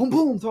 1-2, boom,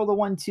 boom, throw the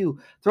 1-2,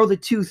 throw the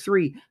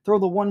 2-3, throw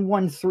the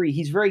 1-1-3.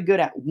 He's very good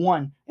at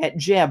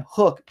jab,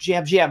 hook,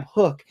 jab, jab,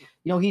 hook.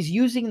 He's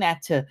using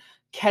that to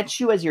catch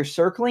you as you're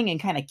circling and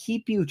kind of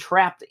keep you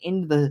trapped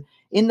in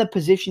the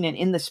position and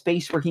in the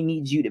space where he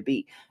needs you to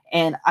be.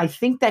 And I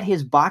think that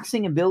his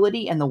boxing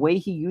ability and the way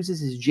he uses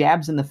his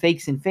jabs and the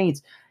fakes and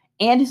feints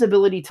and his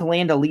ability to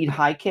land a lead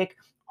high kick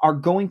are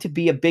going to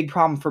be a big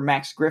problem for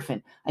Max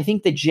Griffin. I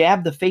think the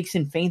jab, the fakes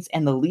and feints,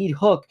 and the lead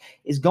hook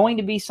is going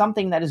to be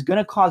something that is going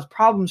to cause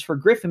problems for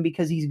Griffin,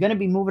 because he's going to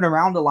be moving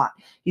around a lot.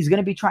 He's going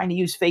to be trying to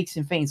use fakes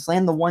and feints,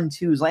 land the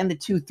 1-2s, land the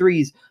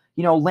 2-3s,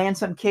 land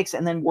some kicks,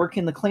 and then work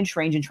in the clinch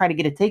range and try to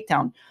get a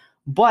takedown.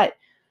 But,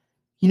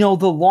 the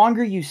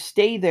longer you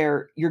stay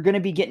there, you're going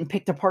to be getting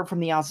picked apart from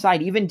the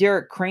outside. Even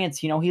Derek Krantz,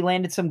 he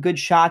landed some good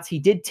shots. He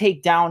did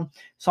take down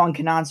Song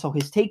Kenan, so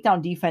his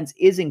takedown defense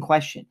is in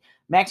question.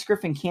 Max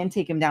Griffin can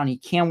take him down. He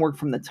can work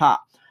from the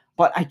top.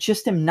 But I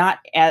just am not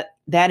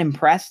that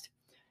impressed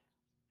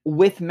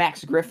with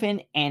Max Griffin,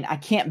 and I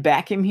can't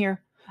back him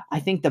here. I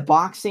think the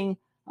boxing,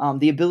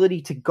 the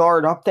ability to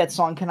guard up that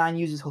Song Kenan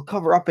uses, he'll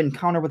cover up and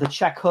counter with a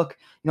check hook,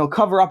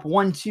 cover up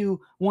 1-2,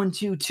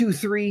 1-2,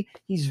 2-3.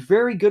 He's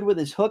very good with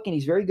his hook, and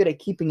he's very good at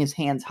keeping his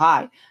hands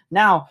high.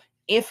 Now,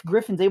 if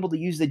Griffin's able to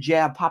use the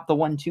jab, pop the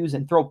 1-2s,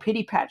 and throw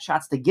pity-pat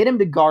shots to get him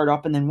to guard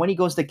up, and then when he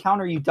goes to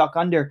counter, you duck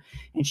under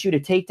and shoot a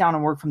takedown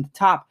and work from the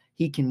top,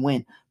 he can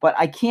win. But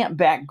I can't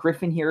back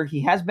Griffin here. He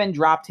has been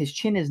dropped. His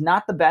chin is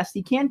not the best.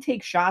 He can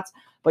take shots,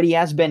 but he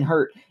has been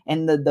hurt.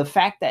 And the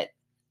fact that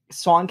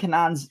Song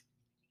Kenan's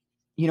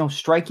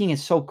striking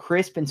is so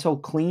crisp and so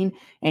clean,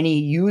 and he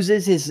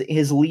uses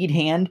his lead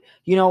hand,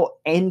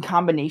 in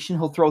combination,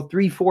 he'll throw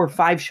 3, 4,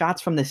 5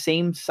 shots from the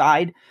same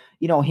side,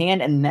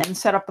 hand, and then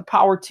set up the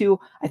power 2.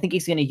 I think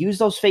he's going to use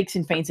those fakes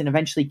and feints and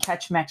eventually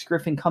catch Max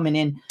Griffin coming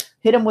in,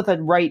 hit him with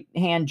a right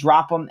hand,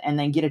 drop him, and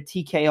then get a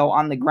TKO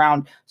on the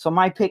ground. So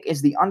my pick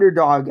is the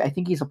underdog. I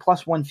think he's a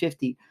plus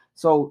 150.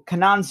 So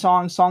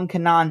Song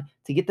Kenan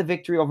to get the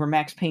victory over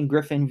Max Payne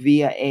Griffin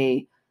via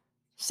a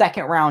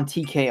second round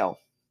TKO.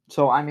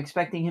 So I'm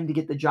expecting him to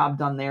get the job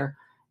done there.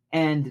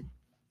 And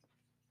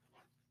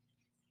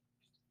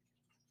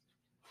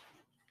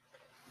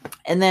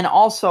then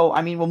also,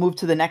 we'll move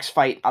to the next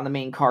fight on the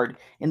main card.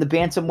 In the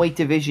bantamweight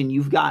division,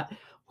 you've got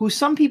who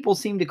some people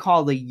seem to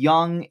call the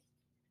young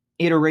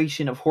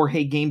iteration of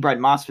Jorge Gamebred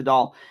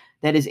Masvidal.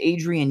 That is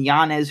Adrian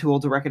Yanez, who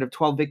holds a record of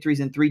 12 victories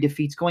and 3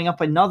 defeats, going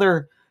up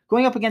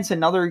against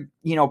another,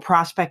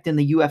 prospect in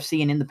the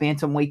UFC and in the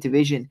bantamweight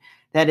division.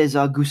 That is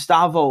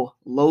Gustavo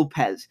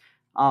Lopez.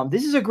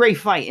 This is a great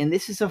fight, and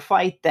this is a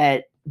fight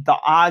that the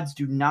odds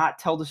do not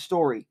tell the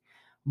story.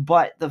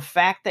 But the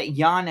fact that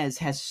Yanez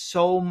has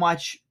so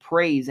much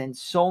praise and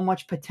so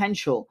much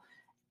potential,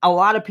 a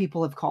lot of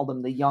people have called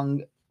him the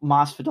young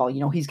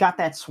Masvidal. He's got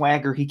that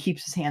swagger. He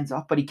keeps his hands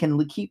up, but he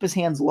can keep his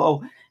hands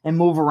low and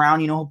move around.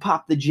 He'll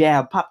pop the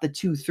jab, pop the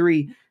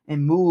 2-3,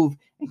 and move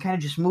and kind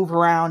of just move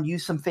around,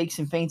 use some fakes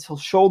and feints. He'll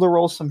shoulder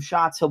roll some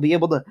shots. He'll be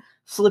able to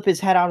slip his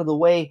head out of the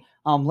way,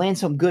 land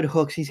some good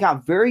hooks. He's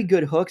got very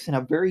good hooks and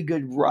a very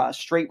good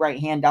straight right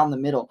hand down the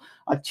middle.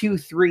 A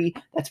 2-3,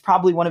 that's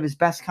probably one of his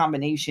best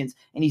combinations,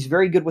 and he's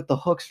very good with the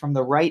hooks from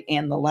the right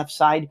and the left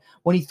side.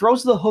 When he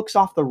throws the hooks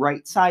off the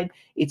right side,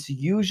 it's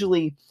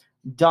usually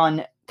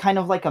done kind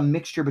of like a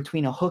mixture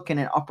between a hook and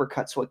an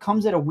uppercut. So it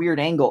comes at a weird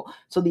angle.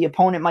 So the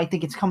opponent might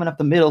think it's coming up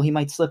the middle. He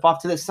might slip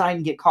off to the side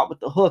and get caught with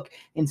the hook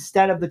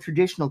instead of the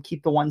traditional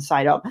keep the one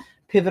side up,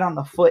 pivot on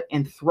the foot,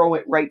 and throw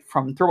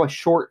a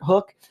short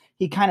hook.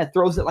 He kind of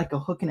throws it like a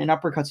hook and an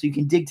uppercut so you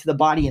can dig to the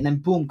body and then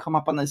boom, come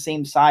up on the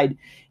same side.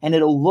 And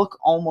it'll look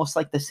almost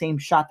like the same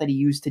shot that he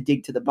used to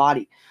dig to the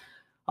body.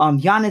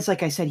 Yanez,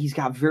 like I said, he's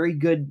got very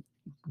good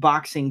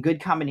boxing, good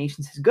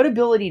combinations, his good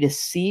ability to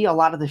see a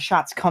lot of the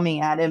shots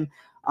coming at him.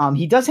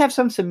 He does have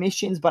some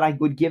submissions, but I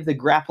would give the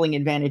grappling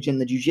advantage and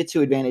the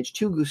jiu-jitsu advantage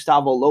to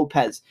Gustavo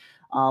Lopez.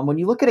 When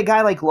you look at a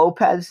guy like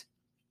Lopez,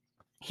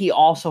 he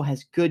also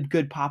has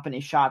good pop in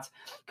his shots.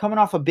 Coming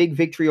off a big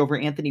victory over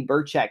Anthony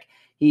Birchak,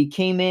 he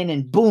came in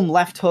and boom,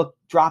 left hook,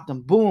 dropped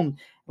him. Boom,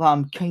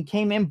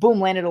 came in, boom,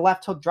 landed a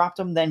left hook, dropped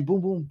him. Then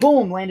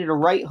boom, landed a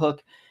right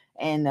hook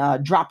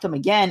and dropped him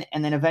again.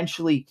 And then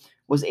eventually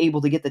was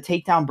able to get the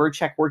takedown.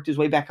 Birchak worked his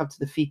way back up to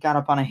the feet, got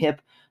up on a hip,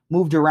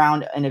 moved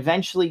around, and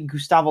eventually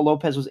Gustavo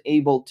Lopez was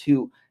able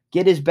to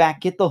get his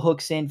back, get the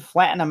hooks in,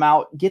 flatten him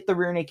out, get the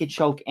rear naked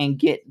choke, and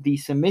get the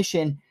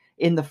submission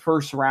in the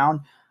first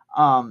round.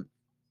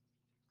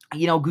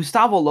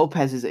 Gustavo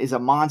Lopez is a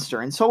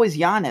monster, and so is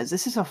Yanez.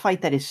 This is a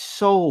fight that is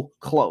so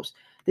close.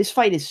 This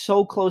fight is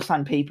so close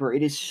on paper.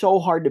 It is so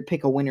hard to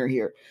pick a winner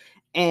here.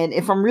 And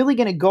if I'm really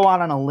going to go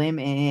out on a limb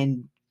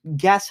and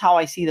guess how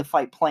I see the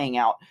fight playing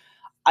out,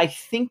 I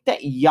think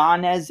that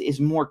Yanez is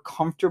more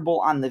comfortable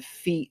on the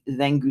feet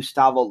than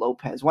Gustavo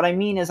Lopez. What I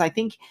mean is I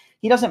think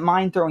he doesn't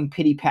mind throwing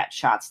pity-pat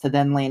shots to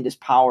then land his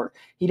power.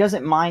 He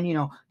doesn't mind,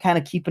 kind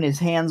of keeping his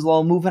hands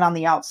low, moving on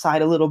the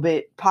outside a little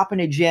bit,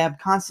 popping a jab,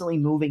 constantly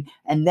moving,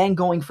 and then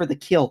going for the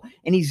kill.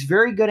 And he's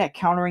very good at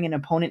countering an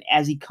opponent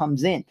as he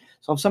comes in.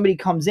 So if somebody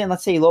comes in,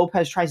 let's say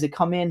Lopez tries to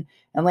come in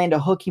and land a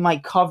hook, he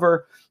might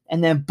cover,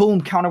 and then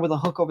boom, counter with a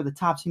hook over the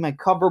top. So he might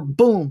cover,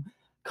 boom,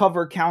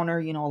 cover, counter.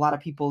 A lot of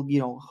people,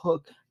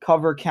 hook,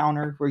 cover,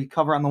 counter, where you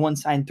cover on the one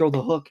side and throw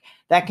the hook.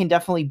 That can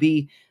definitely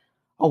be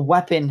a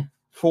weapon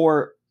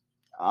for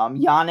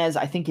Yanez.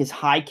 I think his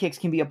high kicks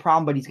can be a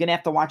problem, but he's going to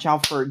have to watch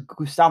out for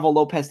Gustavo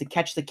Lopez to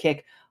catch the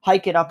kick,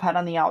 hike it up, head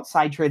on the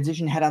outside,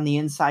 transition head on the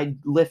inside,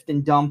 lift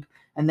and dump,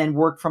 and then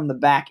work from the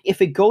back.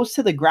 If it goes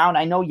to the ground,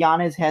 I know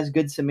Yanez has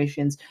good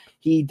submissions.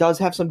 He does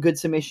have some good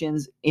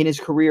submissions in his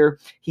career.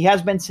 He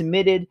has been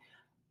submitted,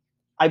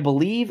 I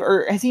believe,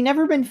 or has he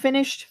never been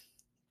finished?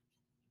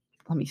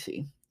 Let me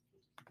see.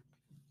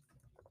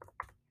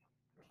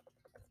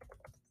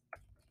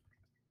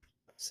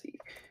 Let's see.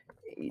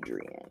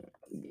 Adrian.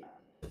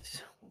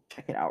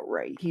 Check it out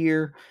right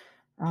here.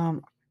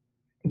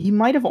 He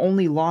might have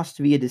only lost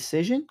via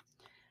decision.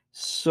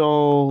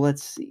 So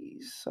let's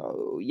see.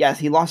 So yes,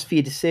 he lost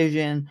via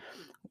decision.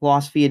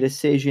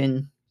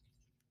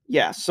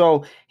 Yeah,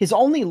 so his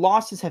only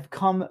losses have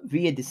come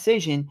via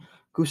decision.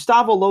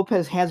 Gustavo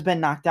Lopez has been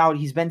knocked out.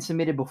 He's been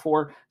submitted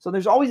before. So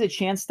there's always a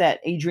chance that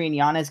Adrian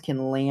Yanez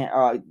can land,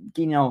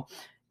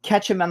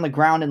 catch him on the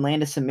ground and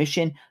land a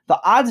submission. The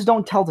odds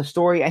don't tell the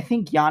story. I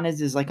think Yanez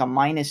is like a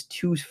minus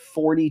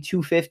 240,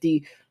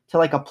 250 to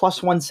like a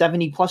plus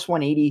 170, plus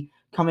 180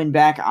 coming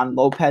back on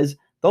Lopez.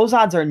 Those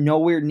odds are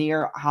nowhere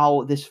near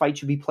how this fight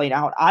should be played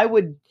out. I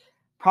would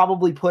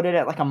probably put it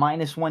at like a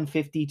minus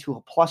 150 to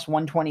a plus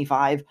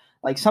 125,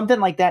 like something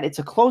like that. It's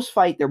a close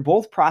fight. They're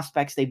both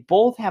prospects. They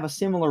both have a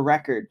similar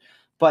record.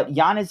 But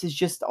Yanez is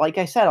just, like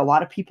I said, a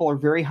lot of people are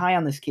very high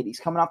on this kid.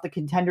 He's coming off the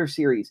Contender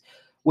Series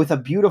with a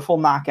beautiful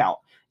knockout.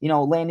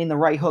 Landing the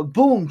right hook,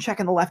 boom,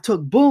 checking the left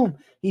hook, boom.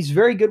 He's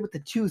very good with the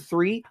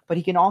 2-3, but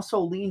he can also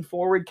lean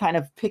forward, kind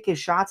of pick his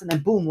shots, and then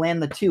boom,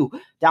 land the 2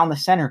 down the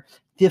center.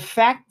 The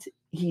fact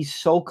he's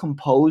so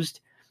composed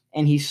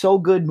and he's so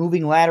good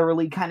moving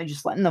laterally, kind of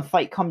just letting the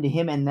fight come to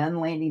him and then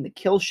landing the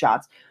kill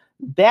shots,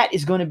 that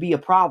is going to be a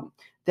problem.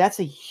 That's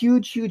a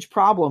huge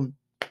problem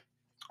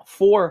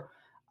for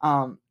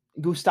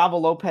Gustavo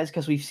Lopez,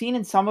 because we've seen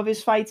in some of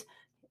his fights,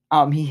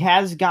 he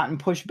has gotten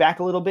pushed back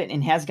a little bit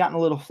and has gotten a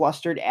little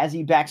flustered. As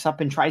he backs up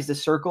and tries to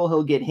circle,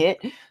 he'll get hit.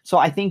 So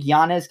I think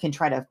Yanez can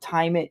try to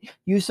time it,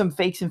 use some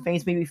fakes and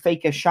feints, maybe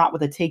fake a shot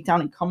with a takedown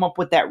and come up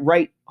with that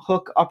right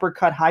hook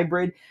uppercut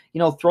hybrid,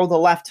 throw the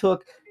left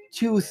hook,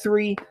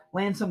 2-3,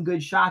 land some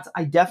good shots.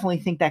 I definitely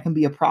think that can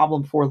be a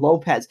problem for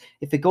Lopez.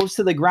 If it goes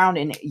to the ground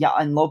and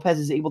Lopez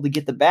is able to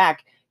get the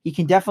back, he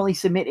can definitely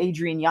submit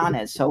Adrian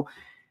Yanez. So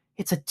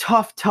it's a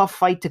tough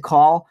fight to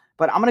call.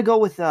 But I'm going to go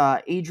with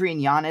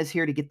Adrian Yanez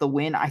here to get the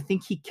win. I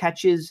think he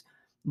catches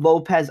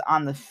Lopez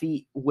on the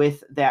feet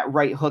with that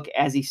right hook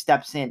as he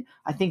steps in.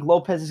 I think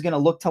Lopez is going to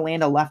look to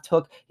land a left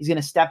hook. He's going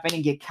to step in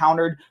and get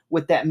countered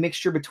with that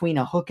mixture between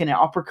a hook and an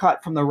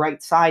uppercut from the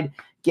right side,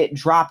 get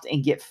dropped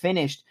and get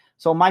finished.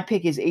 So my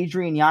pick is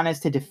Adrian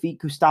Yanez to defeat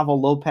Gustavo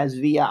Lopez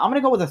Villa. I'm going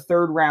to go with a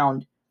third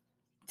round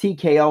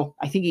TKO.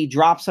 I think he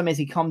drops him as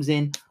he comes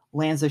in,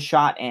 lands a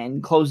shot,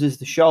 and closes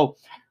the show.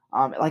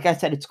 Like I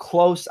said, it's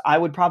close. I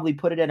would probably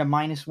put it at a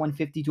minus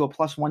 150 to a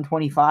plus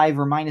 125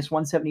 or minus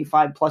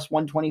 175 plus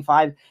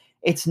 125.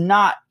 It's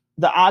not,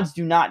 the odds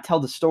do not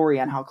tell the story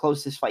on how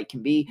close this fight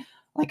can be.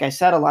 Like I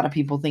said, a lot of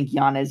people think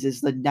Yanez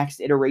is the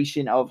next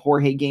iteration of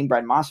Jorge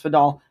Gamebred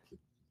Masvidal.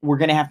 We're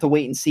going to have to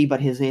wait and see,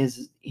 but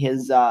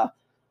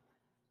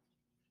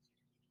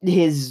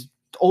his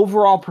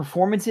overall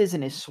performances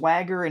and his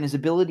swagger and his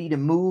ability to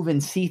move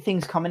and see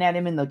things coming at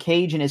him in the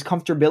cage and his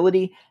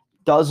comfortability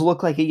does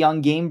look like a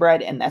young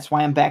Gamebred, and that's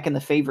why I'm back in the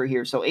favor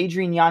here. So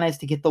Adrian Yanez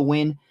to get the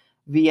win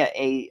via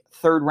a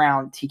third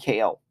round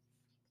TKO.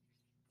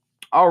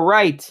 All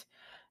right.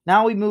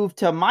 Now we move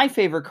to my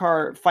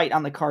favorite fight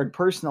on the card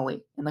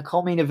personally in the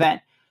co-main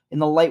event in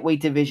the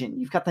lightweight division.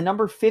 You've got the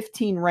number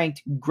 15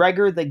 ranked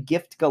Gregor the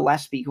Gift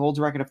Gillespie, who holds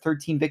a record of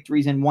 13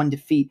 victories and 1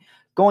 defeat,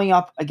 going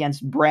up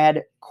against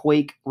Brad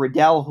Quake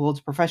Riddell, who holds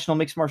a professional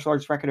mixed martial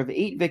arts record of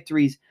 8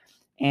 victories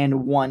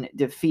and 1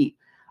 defeat.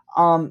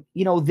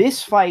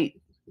 This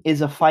fight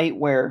is a fight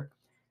where,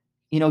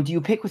 do you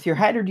pick with your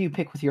head or do you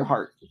pick with your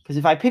heart? Because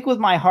if I pick with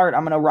my heart,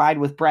 I'm going to ride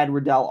with Brad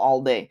Riddell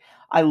all day.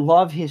 I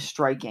love his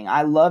striking.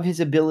 I love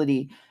his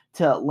ability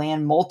to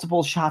land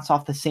multiple shots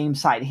off the same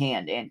side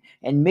hand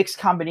and mix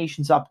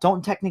combinations up.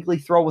 Don't technically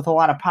throw with a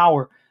lot of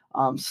power.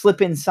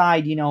 Slip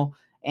inside,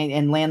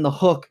 and land the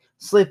hook.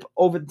 Slip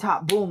over the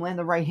top, boom, land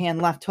the right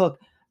hand, left hook,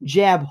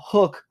 jab,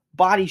 hook,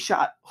 body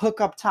shot, hook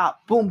up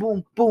top, boom,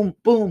 boom, boom,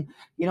 boom.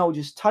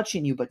 Just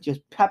touching you, but just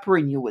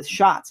peppering you with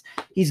shots.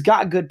 He's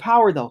got good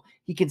power, though.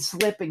 He can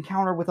slip and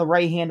counter with a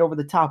right hand over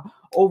the top,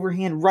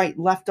 overhand right,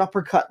 left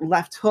uppercut,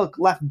 left hook,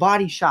 left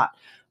body shot,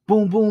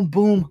 boom, boom,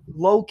 boom,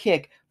 low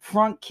kick,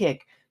 front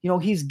kick.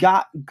 He's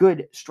got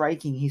good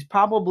striking. He's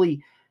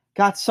probably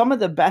got some of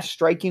the best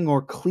striking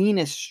or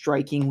cleanest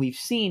striking we've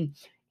seen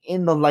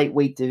in the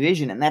lightweight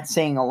division. And that's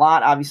saying a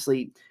lot.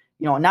 Obviously,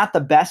 not the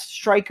best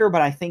striker,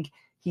 but I think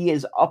he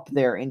is up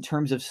there in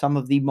terms of some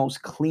of the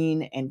most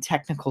clean and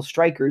technical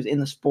strikers in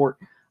the sport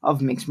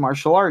of mixed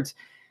martial arts.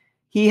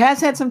 He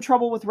has had some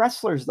trouble with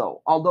wrestlers,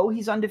 though. Although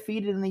he's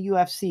undefeated in the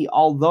UFC,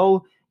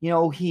 although,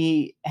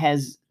 he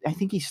has, I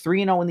think he's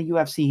 3-0 in the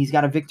UFC. He's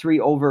got a victory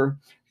over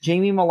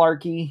Jamie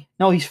Malarkey.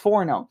 No, he's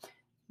 4-0.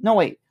 No,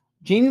 wait.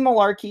 Jamie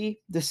Malarkey,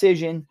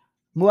 decision.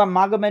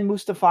 Magomed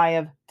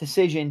Mustafayev,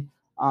 decision.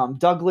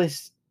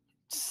 Douglas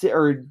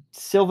or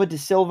Silva de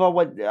Silva,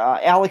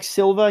 Alex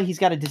Silva, he's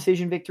got a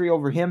decision victory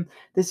over him.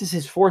 This is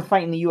his 4th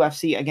fight in the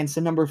UFC against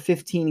the number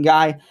 15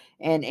 guy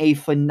and a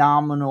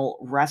phenomenal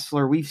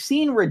wrestler. We've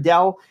seen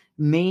Riddell,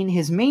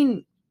 his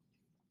main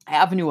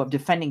avenue of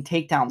defending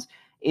takedowns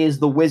is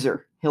the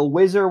whizzer. He'll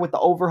whizzer with the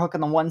overhook on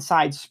the one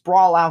side,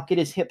 sprawl out, get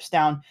his hips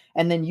down,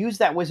 and then use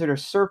that whizzer to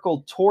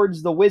circle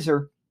towards the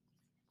whizzer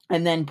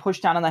and then push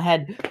down on the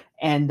head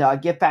and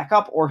get back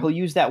up, or he'll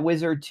use that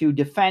whizzer to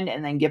defend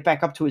and then get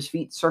back up to his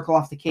feet, circle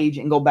off the cage,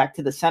 and go back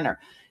to the center.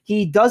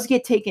 He does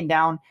get taken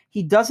down.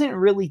 He doesn't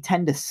really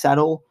tend to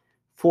settle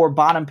for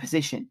bottom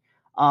position.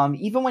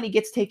 Even when he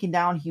gets taken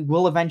down, he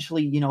will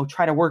eventually,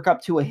 try to work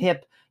up to a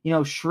hip,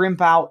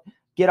 shrimp out,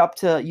 get up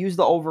to use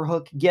the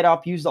overhook, get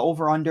up, use the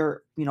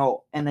over-under,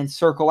 and then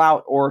circle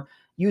out, or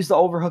use the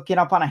overhook, get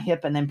up on a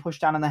hip, and then push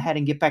down on the head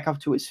and get back up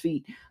to his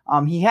feet.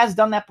 He has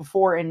done that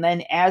before, and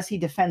then as he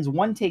defends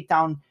one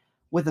takedown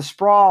with a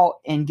sprawl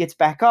and gets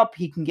back up,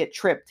 he can get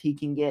tripped. He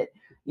can get,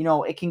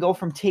 it can go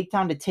from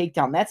takedown to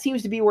takedown. That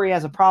seems to be where he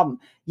has a problem.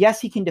 Yes,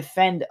 he can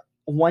defend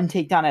one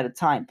takedown at a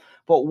time,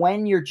 but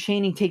when you're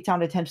chaining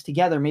takedown attempts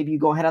together, maybe you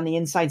go head on the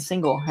inside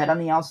single, head on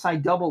the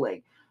outside double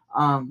leg.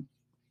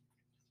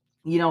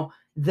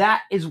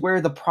 That is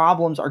where the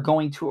problems are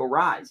going to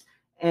arise.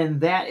 And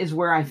that is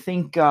where I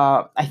think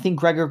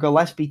Gregor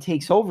Gillespie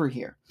takes over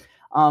here.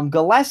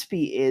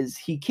 Gillespie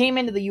he came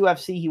into the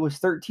UFC, he was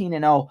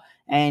 13-0,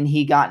 and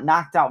he got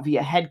knocked out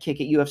via head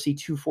kick at UFC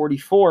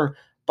 244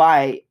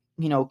 by,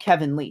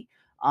 Kevin Lee.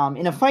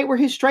 In a fight where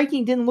his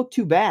striking didn't look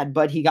too bad,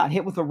 but he got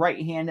hit with a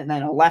right hand and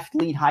then a left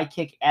lead high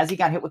kick. As he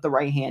got hit with the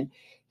right hand,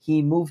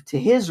 he moved to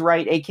his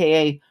right,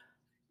 aka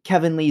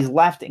Kevin Lee's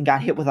left, and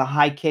got hit with a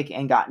high kick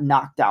and got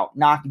knocked out,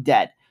 knocked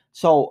dead.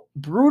 So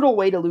brutal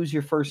way to lose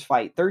your first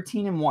fight,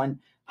 13-1.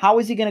 How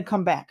is he going to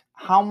come back?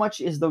 How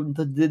much is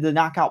the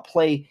knockout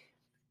play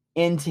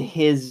into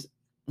his,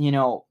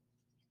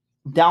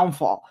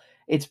 downfall?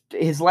 It's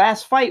his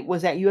last fight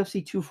was at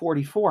UFC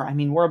 244. I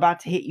mean, we're about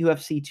to hit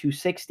UFC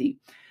 260.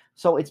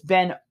 So it's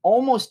been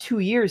almost 2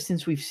 years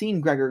since we've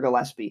seen Gregor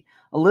Gillespie,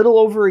 a little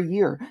over a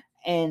year.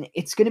 And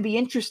it's going to be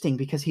interesting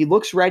because he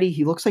looks ready.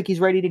 He looks like he's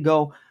ready to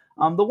go.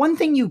 The one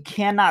thing you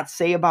cannot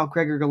say about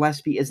Gregor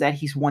Gillespie is that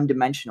he's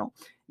one-dimensional.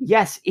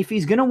 Yes, if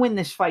he's going to win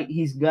this fight,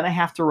 he's going to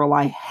have to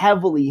rely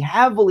heavily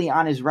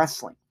on his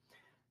wrestling.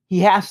 He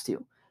has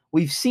to.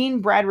 We've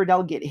seen Brad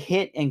Riddell get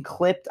hit and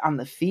clipped on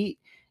the feet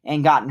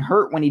and gotten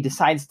hurt when he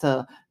decides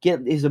to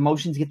get his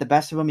emotions get the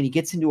best of him and he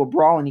gets into a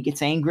brawl and he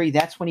gets angry.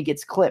 That's when he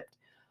gets clipped.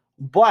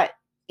 But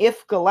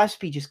if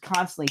Gillespie just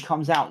constantly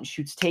comes out and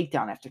shoots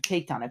takedown after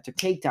takedown after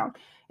takedown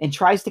and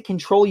tries to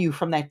control you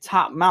from that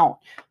top mount,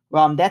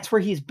 that's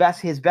where his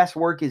best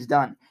work is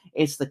done.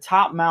 It's the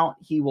top mount.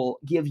 He will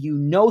give you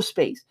no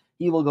space.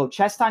 He will go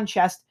chest on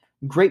chest,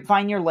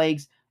 grapevine your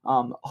legs,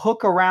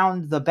 hook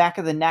around the back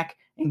of the neck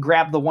and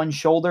grab the one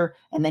shoulder,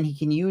 and then he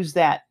can use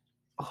that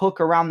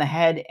hook around the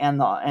head and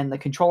the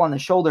control on the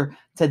shoulder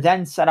to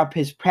then set up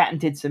his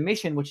patented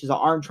submission, which is an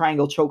arm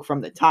triangle choke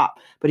from the top.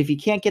 But if he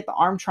can't get the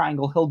arm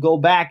triangle, he'll go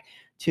back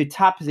to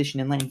top position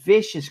and land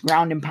vicious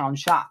ground and pound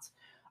shots.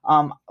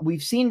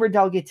 We've seen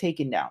Riddell get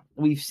taken down.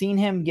 We've seen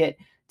him get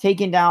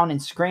taken down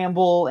and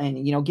scramble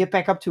and, get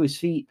back up to his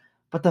feet.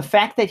 But the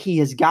fact that he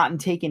has gotten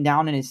taken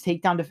down in his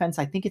takedown defense,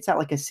 I think it's at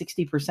like a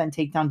 60%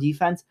 takedown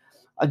defense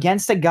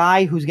against a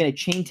guy who's going to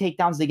chain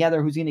takedowns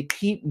together, who's going to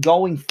keep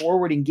going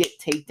forward and get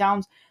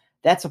takedowns.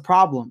 That's a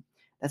problem.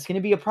 That's going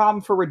to be a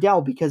problem for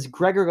Riddell because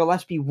Gregor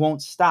Gillespie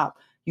won't stop.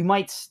 You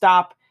might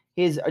stop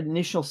his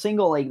initial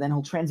single leg, then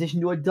he'll transition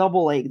to a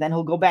double leg, then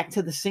he'll go back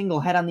to the single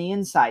head on the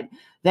inside.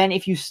 Then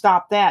if you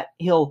stop that,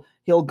 he'll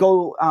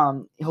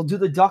go he'll do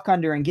the duck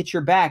under and get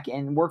your back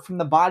and work from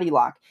the body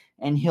lock,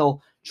 and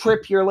he'll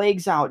trip your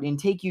legs out and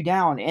take you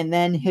down, and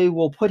then he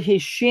will put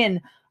his shin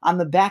on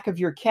the back of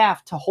your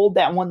calf to hold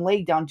that one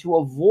leg down to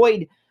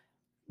avoid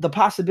the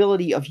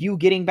possibility of you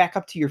getting back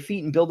up to your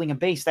feet and building a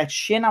base. That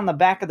shin on the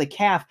back of the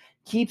calf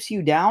keeps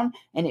you down,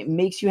 and it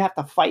makes you have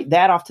to fight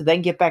that off to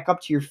then get back up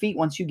to your feet.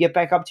 Once you get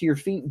back up to your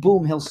feet,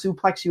 boom, he'll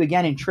suplex you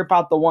again and trip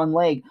out the one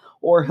leg,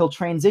 or he'll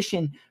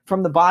transition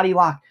from the body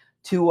lock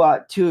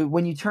to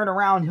when you turn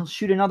around, he'll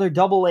shoot another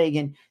double leg,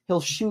 and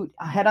he'll shoot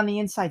a head on the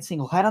inside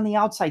single, head on the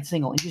outside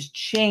single, and just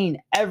chain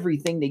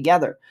everything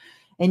together.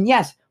 And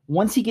yes,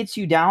 once he gets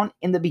you down,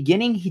 in the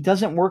beginning, he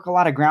doesn't work a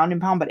lot of ground and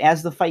pound, but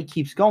as the fight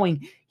keeps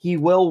going, he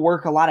will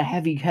work a lot of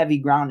heavy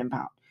ground and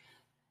pound.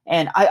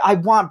 And I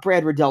want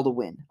Brad Riddell to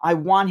win. I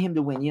want him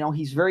to win.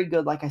 He's very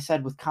good, like I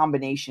said, with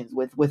combinations,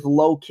 with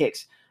low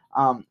kicks,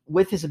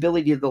 with his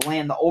ability to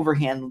land the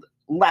overhand,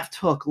 left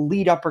hook,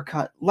 lead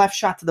uppercut, left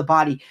shot to the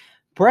body.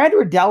 Brad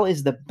Riddell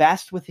is the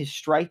best with his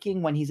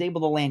striking when he's able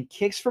to land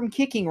kicks from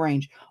kicking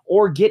range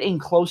or get in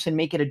close and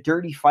make it a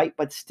dirty fight,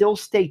 but still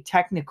stay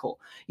technical.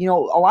 A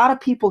lot of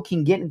people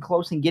can get in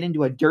close and get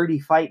into a dirty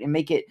fight and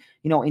make it,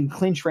 in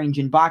clinch range,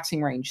 in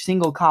boxing range,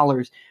 single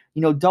collars,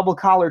 double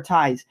collar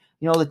ties,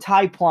 the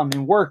tie plum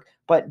and work.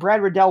 But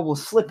Brad Riddell will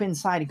slip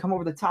inside and come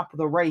over the top with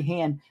a right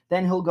hand.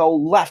 Then he'll go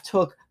left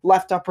hook,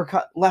 left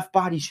uppercut, left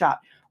body shot,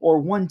 or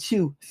 1,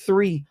 2,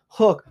 3,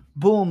 hook,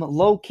 boom,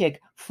 low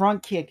kick,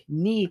 front kick,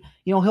 knee.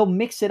 He'll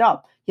mix it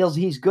up.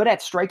 He's good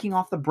at striking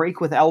off the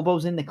break with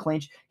elbows in the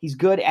clinch. He's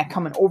good at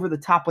coming over the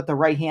top with the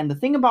right hand. The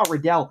thing about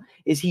Riddell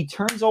is he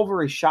turns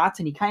over his shots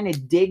and he kind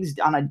of digs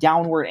on a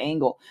downward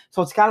angle.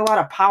 So it's got a lot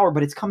of power,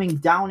 but it's coming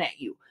down at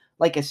you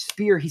like a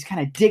spear. He's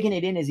kind of digging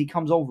it in as he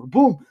comes over.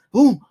 Boom,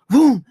 boom,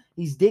 boom.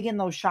 He's digging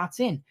those shots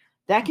in.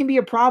 That can be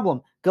a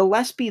problem.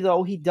 Gillespie,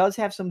 though, he does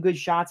have some good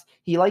shots.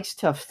 He likes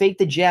to fake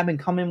the jab and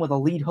come in with a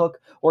lead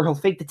hook, or he'll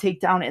fake the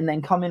takedown and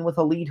then come in with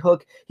a lead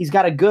hook. He's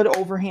got a good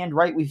overhand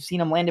right. We've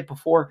seen him land it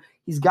before.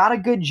 He's got a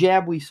good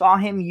jab. We saw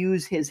him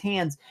use his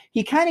hands.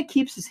 He kind of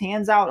keeps his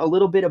hands out a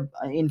little bit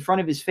in front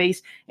of his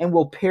face and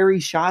will parry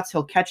shots.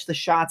 He'll catch the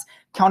shots,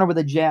 counter with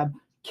a jab,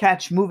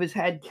 catch, move his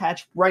head,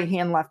 catch, right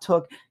hand, left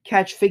hook,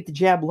 catch, fake the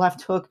jab,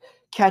 left hook,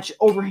 catch,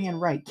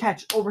 overhand right,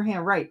 catch,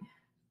 overhand right.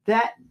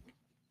 That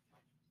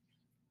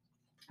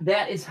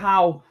is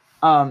how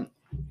that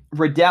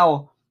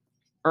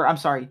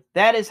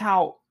is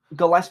how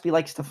Gillespie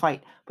likes to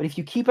fight. But if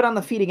you keep it on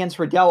the feet against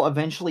Riddell,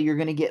 eventually you're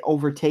going to get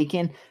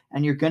overtaken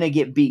and you're going to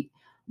get beat.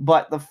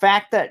 But the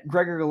fact that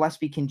Gregor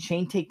Gillespie can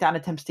chain takedown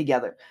attempts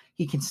together,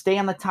 he can stay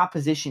on the top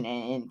position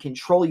and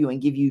control you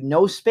and give you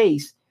no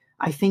space,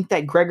 I think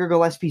that Gregor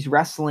Gillespie's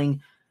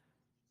wrestling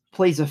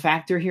plays a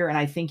factor here, and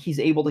I think he's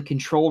able to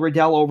control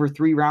Riddell over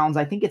 3 rounds.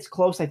 I think it's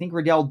close. I think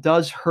Riddell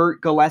does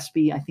hurt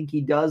Gillespie. I think he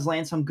does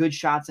land some good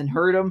shots and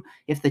hurt him.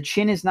 If the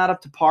chin is not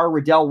up to par,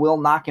 Riddell will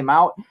knock him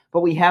out, but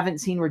we haven't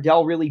seen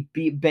Riddell really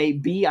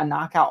be a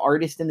knockout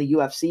artist in the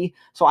UFC.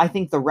 So I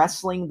think the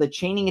wrestling, the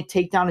chaining of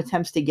takedown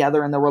attempts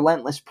together, and the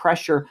relentless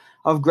pressure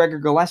of Gregor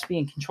Gillespie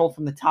and control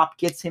from the top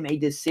gets him a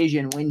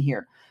decision win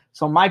here.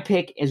 So my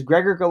pick is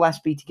Gregor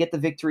Gillespie to get the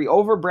victory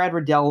over Brad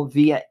Riddell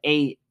via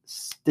a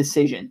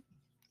decision.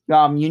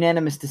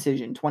 Unanimous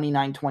decision,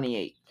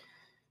 29-28.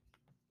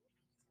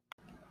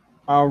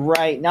 All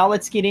right, now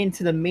let's get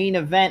into the main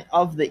event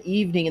of the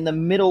evening in the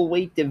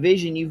middleweight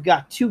division. You've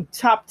got 2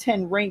 top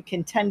 10 ranked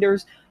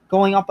contenders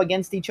going up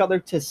against each other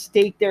to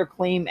stake their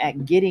claim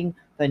at getting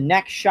the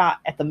next shot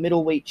at the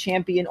middleweight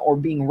champion, or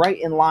being right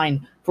in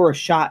line for a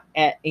shot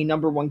at a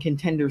number 1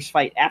 contenders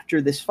fight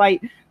after this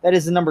fight. That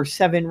is the number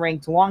 7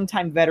 ranked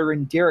longtime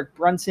veteran Derek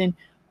Brunson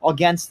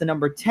against the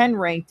number 10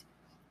 ranked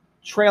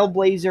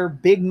trailblazer,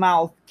 big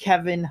mouth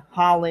Kevin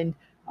Holland.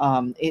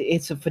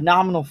 It's a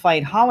phenomenal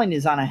fight. Holland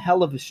is on a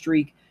hell of a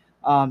streak.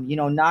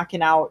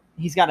 Knocking out.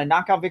 He's got a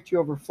knockout victory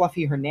over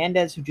Fluffy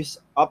Hernandez, who just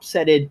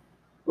upset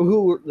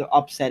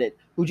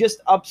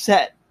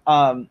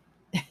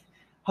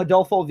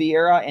Rodolfo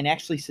Vieira and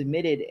actually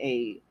submitted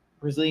a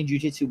Brazilian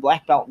Jiu-Jitsu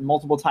black belt and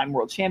multiple-time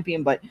world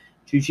champion. But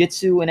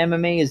Jiu-Jitsu and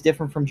MMA is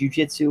different from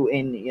Jiu-Jitsu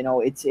in,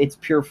 it's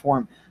pure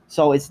form.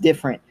 So it's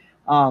different.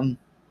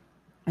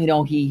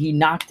 He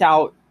knocked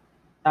out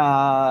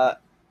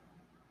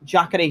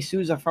Jacare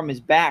Souza from his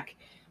back.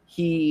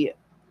 He,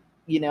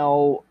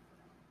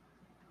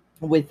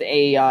 with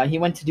he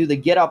went to do the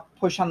get up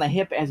push on the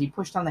hip. As he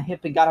pushed on the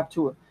hip and got up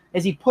to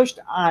as he pushed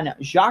on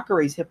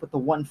Jacare's hip with the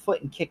 1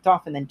 foot and kicked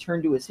off and then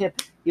turned to his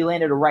hip, he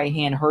landed a right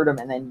hand, hurt him,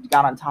 and then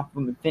got on top of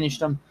him and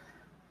finished him.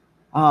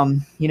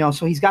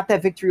 So he's got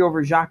that victory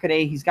over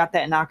Jacare. He's got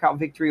that knockout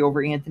victory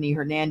over Anthony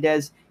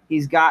Hernandez.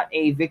 He's got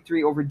a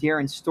victory over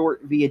Darren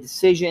Stewart via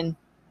decision.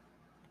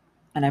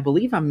 And I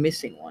believe I'm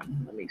missing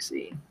one. Let me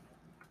see.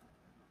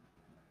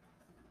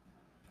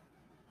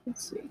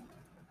 Let's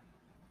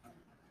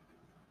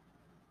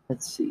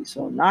see.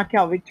 So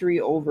knockout victory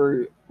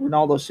over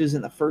Ronaldo Souza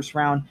in the first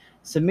round.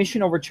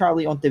 Submission over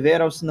Charlie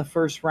Ontiveros in the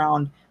first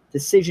round.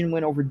 Decision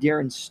win over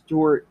Darren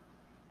Stewart.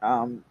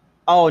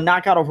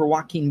 Knockout over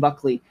Joaquin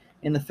Buckley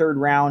in the third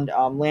round.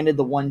 Landed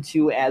the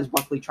 1-2 as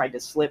Buckley tried to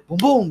slip.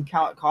 Boom,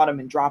 caught him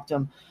and dropped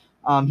him.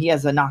 He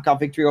has a knockout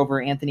victory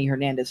over Anthony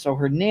Hernandez. So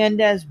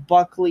Hernandez,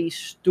 Buckley,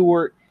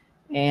 Stewart,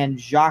 and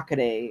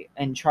Jacare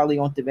and Charlie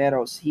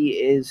Ontiveros. He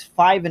is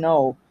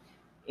 5-0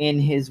 in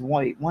his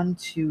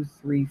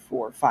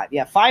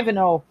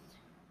 5-0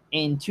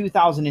 in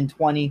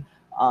 2020.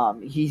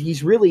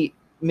 He's really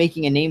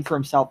making a name for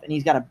himself, and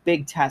he's got a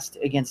big test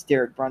against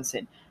Derek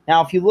Brunson.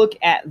 Now, if you look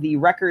at the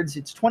records,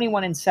 it's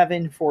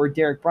 21-7 for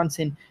Derek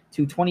Brunson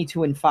to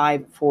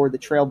 22-5 for the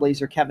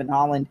Trailblazer Kevin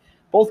Holland,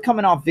 both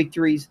coming off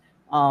victories.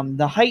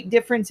 The height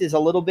difference is a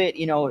little bit,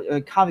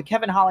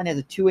 Kevin Holland has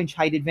a 2-inch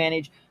height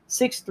advantage,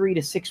 6'3"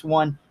 to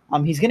 6'1".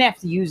 He's going to have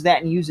to use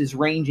that and use his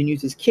range and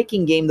use his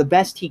kicking game the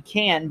best he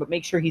can, but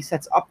make sure he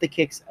sets up the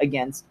kicks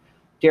against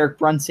Derek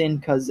Brunson,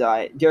 because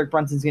Derek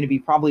Brunson's going to be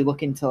probably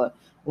looking to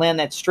land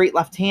that straight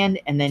left hand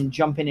and then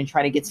jump in and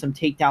try to get some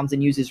takedowns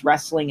and use his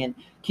wrestling and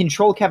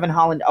control Kevin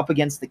Holland up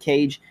against the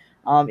cage.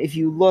 If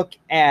you look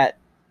at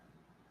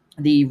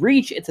the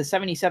reach, it's a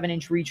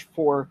 77-inch reach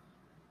for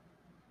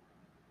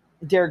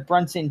Derek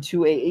Brunson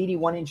to a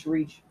 81-inch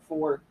reach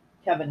for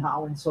Kevin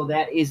Holland. So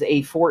that is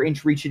a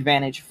 4-inch reach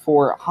advantage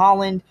for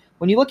Holland.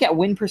 When you look at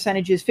win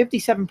percentages,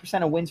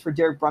 57% of wins for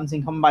Derek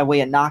Brunson coming by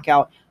way of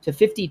knockout to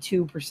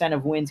 52%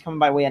 of wins coming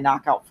by way of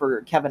knockout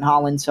for Kevin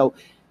Holland. So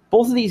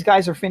both of these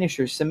guys are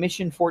finishers.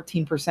 Submission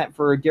 14%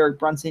 for Derek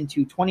Brunson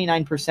to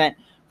 29%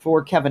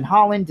 for Kevin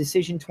Holland.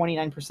 Decision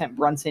 29%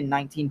 Brunson,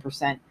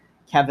 19%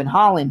 Kevin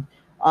Holland.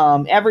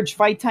 Average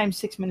fight time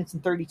 6 minutes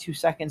and 32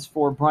 seconds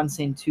for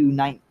Brunson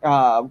to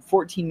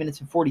 14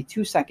 minutes and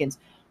 42 seconds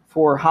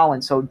for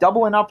Holland. So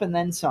doubling up and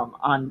then some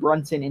on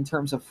Brunson in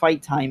terms of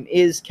fight time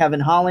is Kevin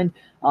Holland.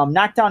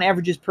 Knockdown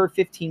averages per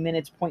 15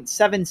 minutes,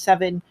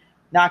 0.77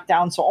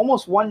 knockdown. So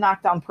almost one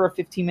knockdown per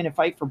 15-minute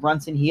fight for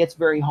Brunson. He hits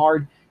very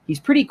hard.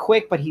 He's pretty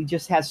quick, but he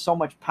just has so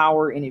much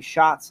power in his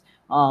shots.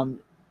 And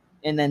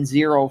then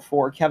 0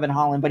 for Kevin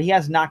Holland. But he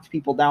has knocked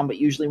people down, but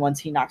usually once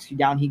he knocks you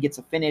down, he gets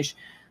a finish.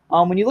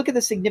 When you look at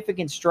the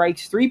significant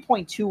strikes,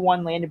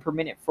 3.21 landed per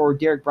minute for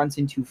Derek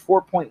Brunson to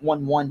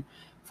 4.11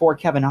 for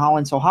Kevin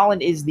Holland. So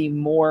Holland is the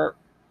more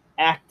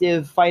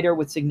active fighter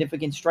with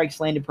significant strikes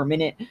landed per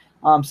minute.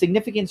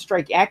 Significant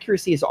strike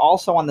accuracy is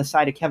also on the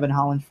side of Kevin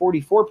Holland,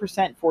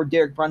 44% for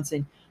Derek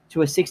Brunson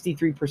to a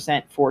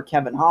 63% for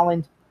Kevin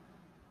Holland.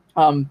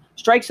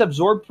 Strikes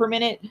absorbed per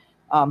minute,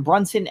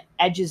 Brunson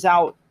edges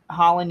out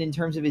Holland in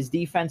terms of his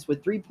defense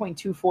with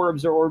 3.24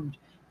 absorbed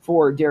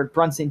for Derek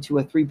Brunson to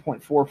a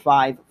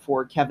 3.45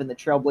 for Kevin the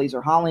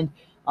Trailblazer Holland.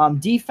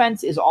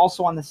 Defense is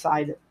also on the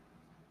side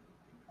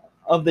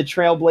of the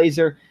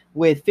Trailblazer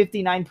with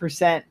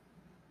 59%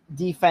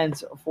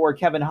 defense for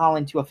Kevin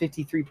Holland to a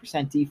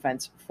 53%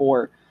 defense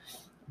for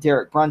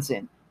Derek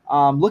Brunson.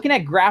 Looking at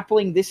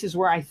grappling, this is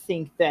where I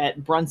think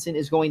that Brunson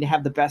is going to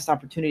have the best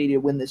opportunity to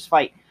win this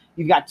fight.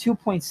 You've got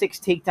 2.6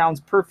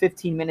 takedowns per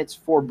 15 minutes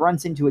for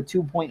Brunson to a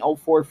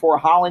 2.04 for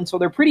Holland. So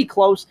they're pretty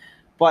close,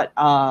 but,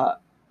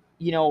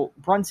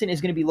 Brunson is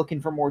going to be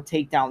looking for more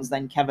takedowns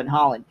than Kevin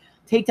Holland.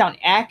 Takedown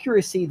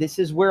accuracy, this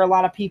is where a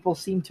lot of people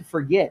seem to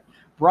forget.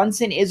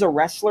 Brunson is a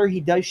wrestler. He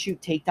does shoot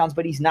takedowns,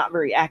 but he's not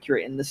very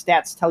accurate, and the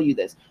stats tell you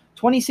this.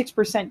 26%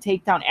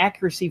 takedown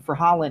accuracy for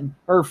Holland,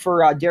 or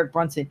for Derek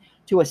Brunson,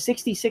 to a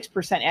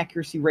 66%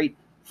 accuracy rate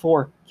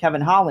for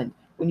Kevin Holland.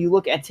 When you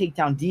look at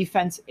takedown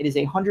defense, it is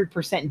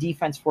 100%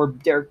 defense for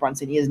Derek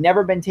Brunson. He has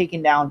never been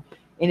taken down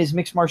in his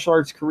mixed martial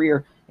arts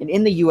career and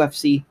in the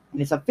UFC,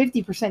 and it's a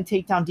 50%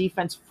 takedown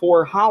defense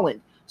for Holland.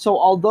 So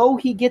although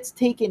he gets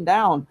taken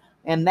down,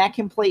 and that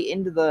can play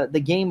into the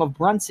game of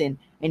Brunson,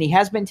 and he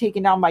has been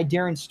taken down by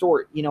Darren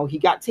Stewart. He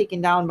got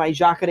taken down by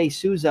Jacare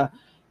Souza.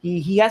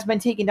 He has been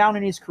taken down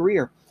in his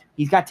career.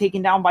 He's got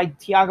taken down by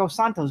Thiago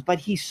Santos, but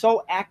he's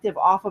so active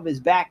off of his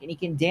back, and he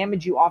can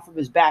damage you off of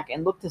his back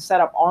and look to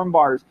set up arm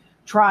bars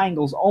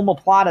triangles,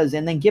 omoplatas,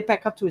 and then get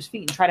back up to his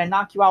feet and try to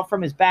knock you out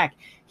from his back.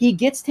 He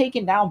gets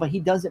taken down, but he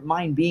doesn't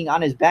mind being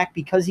on his back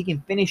because he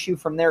can finish you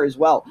from there as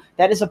well.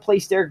 That is a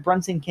place Derek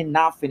Brunson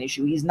cannot finish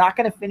you. He's not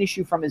going to finish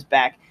you from his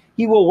back.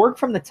 He will work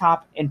from the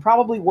top and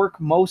probably work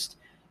most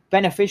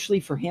beneficially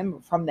for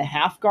him from the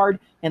half guard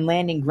and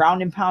landing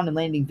ground and pound and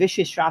landing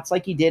vicious shots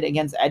like he did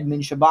against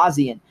Edmen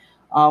Shahbazyan.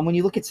 When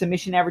you look at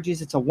submission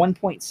averages, it's a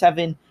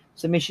 1.7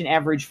 submission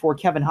average for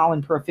Kevin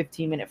Holland per a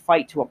 15-minute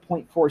fight to a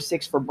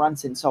 0.46 for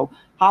Brunson. So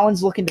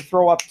Holland's looking to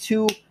throw up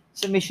 2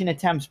 submission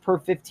attempts per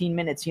 15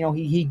 minutes. You know,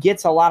 he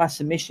gets a lot of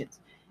submissions,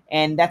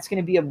 and that's going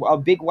to be a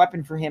big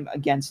weapon for him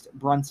against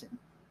Brunson.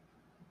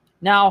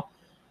 Now,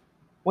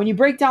 when you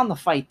break down the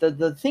fight,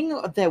 the thing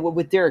that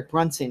with Derek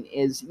Brunson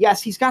is,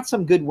 yes, he's got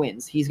some good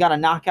wins. He's got a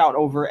knockout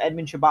over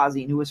Edmen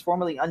Shahbazyan, who was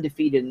formerly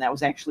undefeated, and that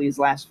was actually his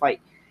last fight.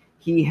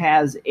 He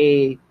has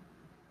he's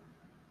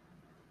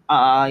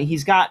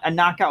got a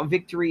knockout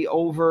victory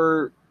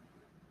over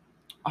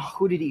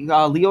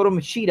Lyoto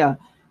Machida.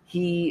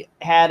 He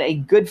had a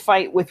good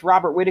fight with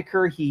Robert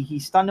Whitaker. He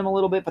stunned him a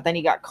little bit, but then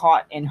he got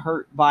caught and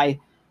hurt by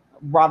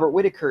Robert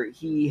Whitaker.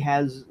 He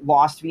has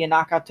lost via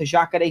knockout to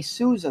Jacare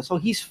Souza. So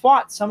he's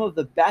fought some of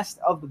the best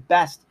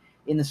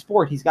in the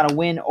sport. He's got a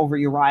win over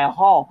Uriah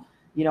Hall.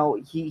 You know,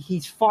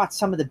 he's fought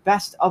some of the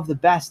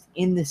best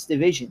in this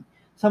division.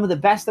 Some of the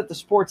best that the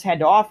sport's had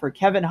to offer.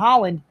 Kevin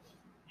Holland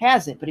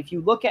hasn't. But if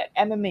you look at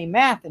MMA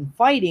math and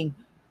fighting,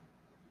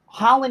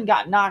 Holland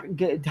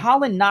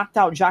knocked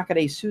out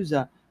Jacare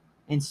Souza,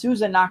 and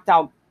Souza knocked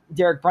out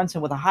Derek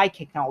Brunson with a high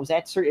kick. Now,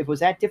 it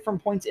was at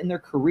different points in their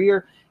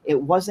career. It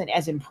wasn't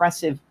as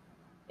impressive.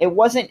 It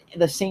wasn't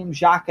the same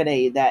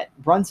Jacare that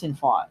Brunson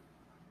fought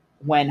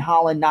when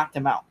Holland knocked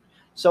him out.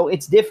 So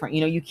it's different.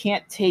 You know, you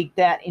can't take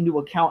that into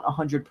account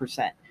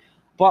 100%.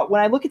 But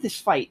when I look at this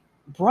fight,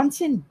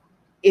 Brunson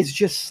is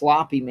just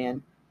sloppy,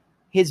 man.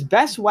 His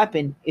best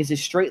weapon is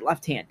his straight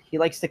left hand. He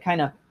likes to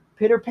kind of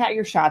pitter-pat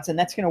your shots, and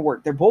that's going to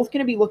work. They're both going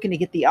to be looking to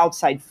get the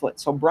outside foot.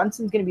 So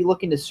Brunson's going to be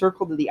looking to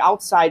circle to the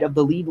outside of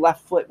the lead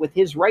left foot with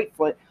his right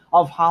foot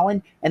of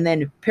Holland, and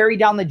then parry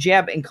down the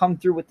jab and come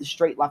through with the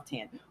straight left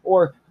hand.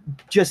 Or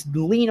just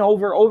lean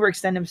over,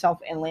 overextend himself,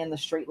 and land the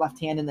straight left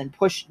hand, and then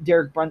push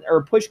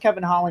push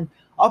Kevin Holland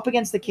up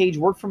against the cage,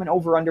 work from an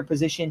over-under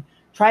position,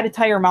 try to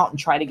tire him out, and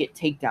try to get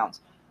takedowns.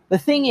 The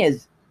thing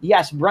is,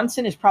 yes,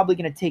 Brunson is probably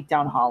going to take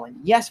down Holland.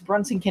 Yes,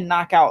 Brunson can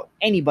knock out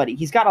anybody.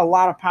 He's got a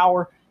lot of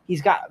power.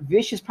 He's got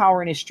vicious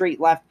power in his straight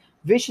left,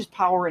 vicious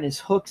power in his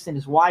hooks and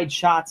his wide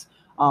shots,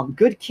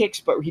 good kicks,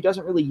 but he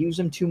doesn't really use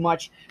them too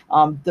much.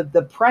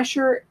 The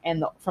pressure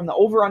and from the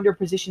over-under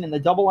position and the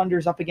double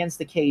unders up against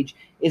the cage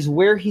is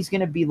where he's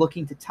going to be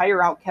looking to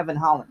tire out Kevin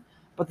Holland.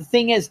 But the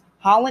thing is,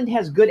 Holland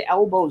has good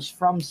elbows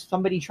from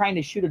somebody trying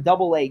to shoot a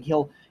double leg.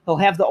 He'll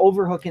have the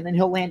overhook, and then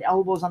he'll land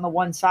elbows on the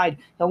one side.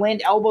 He'll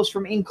land elbows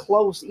from in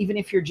close, even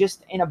if you're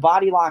just in a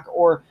body lock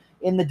or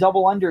in the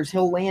double unders.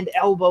 He'll land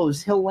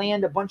elbows. He'll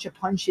land a bunch of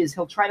punches.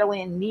 He'll try to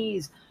land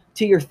knees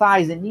to your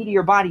thighs and knee to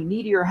your body,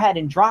 knee to your head,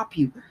 and drop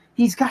you.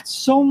 He's got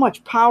so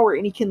much power,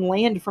 and he can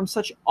land from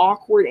such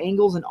awkward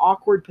angles and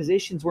awkward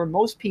positions where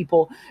most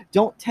people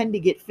don't tend to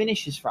get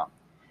finishes from.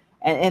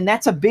 And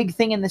that's a big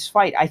thing in this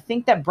fight. I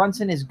think that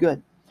Brunson is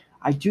good.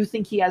 I do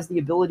think he has the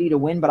ability to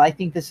win, but I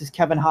think this is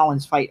Kevin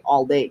Holland's fight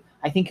all day.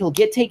 I think he'll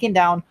get taken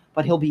down,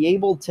 but he'll be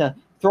able to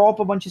throw up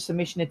a bunch of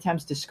submission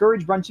attempts,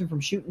 discourage Brunson from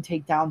shooting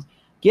takedowns,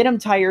 get him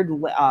tired,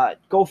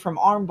 go from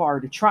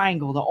armbar to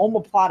triangle to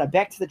omoplata,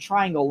 back to the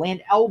triangle,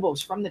 land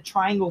elbows from the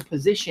triangle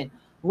position,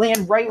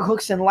 land right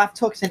hooks and left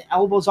hooks and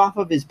elbows off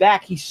of his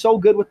back. He's so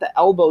good with the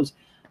elbows.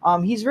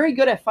 He's very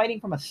good at fighting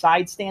from a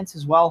side stance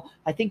as well.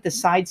 I think the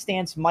side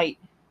stance might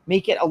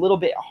make it a little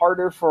bit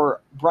harder for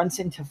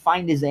Brunson to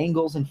find his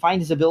angles and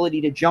find his ability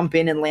to jump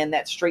in and land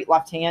that straight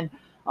left hand.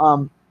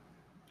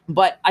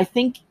 But I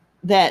think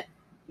that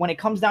when it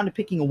comes down to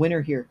picking a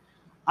winner here,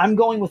 I'm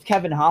going with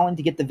Kevin Holland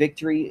to get the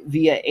victory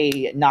via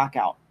a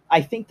knockout.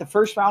 I think the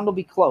first round will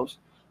be close,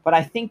 but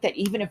I think that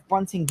even if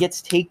Brunson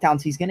gets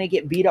takedowns, he's going to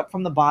get beat up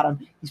from the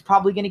bottom. He's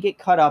probably going to get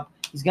cut up.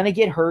 He's going to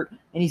get hurt,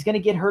 and he's going to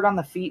get hurt on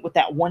the feet with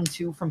that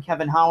 1-2 from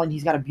Kevin Holland.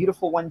 He's got a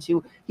beautiful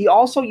 1-2. He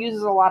also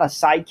uses a lot of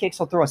side kicks.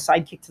 He'll throw a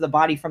side kick to the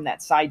body from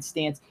that side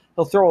stance.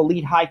 He'll throw a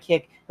lead high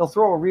kick. He'll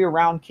throw a rear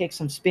round kick,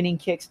 some spinning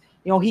kicks.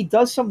 You know, he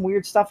does some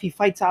weird stuff. He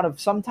fights out of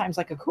sometimes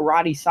like a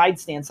karate side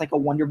stance, like a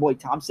Wonderboy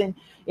Thompson.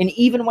 And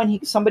even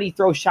when somebody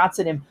throws shots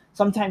at him,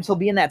 sometimes he'll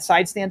be in that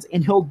side stance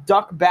and he'll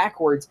duck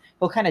backwards.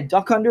 He'll kind of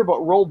duck under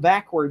but roll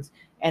backwards,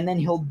 and then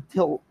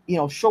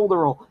he'll shoulder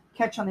roll,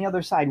 catch on the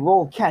other side,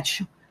 roll,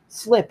 catch,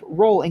 slip,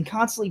 roll, and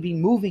constantly be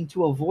moving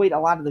to avoid a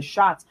lot of the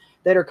shots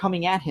that are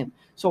coming at him.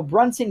 So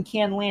Brunson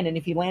can land, and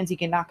if he lands, he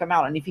can knock him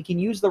out. And if he can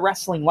use the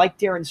wrestling like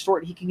Darren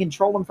Stewart, he can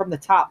control him from the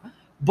top.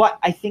 But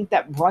I think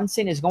that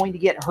Brunson is going to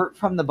get hurt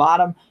from the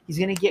bottom. He's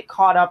going to get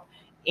caught up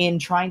in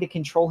trying to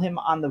control him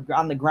on the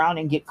ground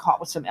and get caught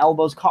with some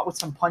elbows, caught with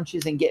some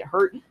punches, and get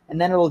hurt. And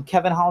then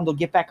Kevin Holland will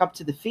get back up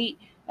to the feet,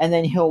 and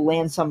then he'll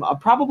land some,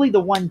 probably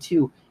the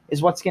 1-2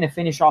 is what's going to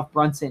finish off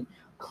Brunson.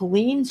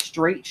 Clean,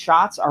 straight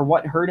shots are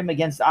what hurt him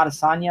against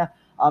Adesanya.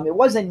 It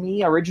wasn't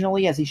knee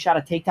originally as he shot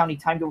a takedown. He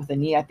timed it with a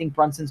knee. I think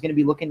Brunson's going to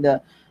be looking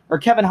to, or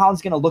Kevin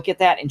Holland's going to look at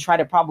that and try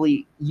to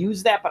probably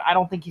use that, but I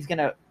don't think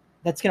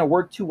that's going to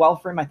work too well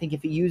for him. I think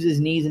if he uses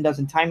knees and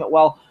doesn't time it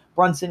well,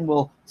 Brunson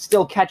will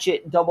still catch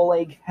it, double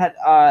leg, head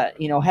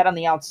on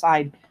the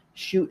outside,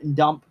 shoot and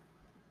dump.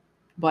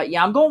 But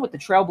yeah, I'm going with the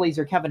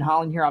Trailblazer, Kevin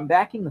Holland here. I'm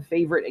backing the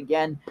favorite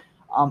again.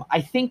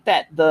 I think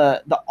that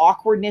the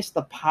awkwardness,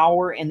 the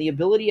power, and the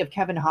ability of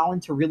Kevin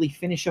Holland to really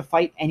finish a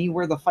fight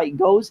anywhere the fight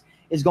goes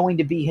is going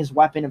to be his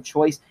weapon of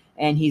choice.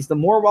 And he's the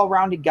more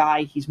well-rounded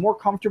guy. He's more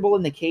comfortable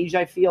in the cage,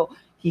 I feel.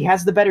 He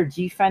has the better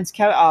defense.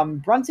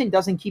 Brunson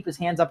doesn't keep his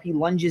hands up. He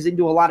lunges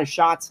into a lot of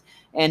shots,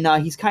 and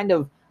he's kind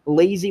of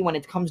lazy when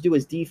it comes to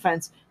his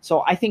defense.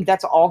 So I think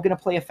that's all going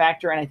to play a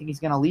factor, and I think he's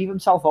going to leave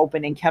himself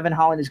open, and Kevin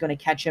Holland is going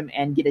to catch him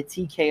and get a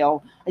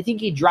TKO. I think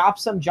he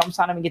drops him, jumps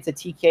on him, and gets a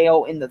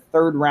TKO in the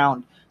third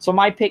round. So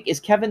my pick is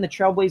Kevin the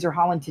Trailblazer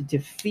Holland to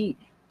defeat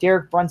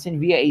Derek Brunson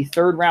via a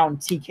third-round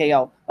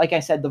TKO. Like I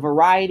said, the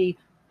variety,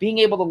 being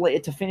able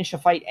to finish a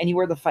fight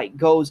anywhere the fight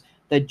goes,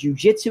 the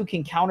jiu-jitsu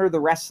can counter the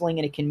wrestling,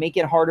 and it can make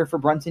it harder for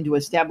Brunson to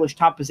establish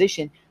top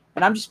position.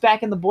 And I'm just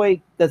backing the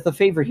boy that's the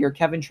favorite here,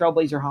 Kevin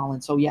Trailblazer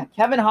Holland. So, yeah,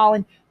 Kevin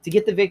Holland to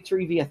get the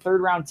victory via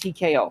third-round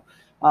TKO.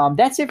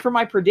 That's it for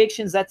my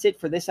predictions. That's it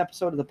for this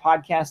episode of the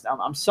podcast.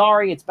 I'm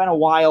sorry. It's been a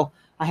while.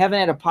 I haven't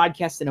had a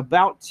podcast in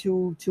about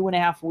two and a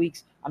half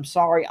weeks. I'm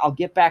sorry. I'll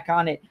get back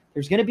on it.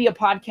 There's going to be a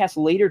podcast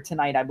later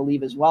tonight, I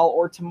believe, as well,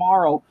 or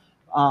tomorrow.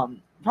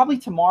 Probably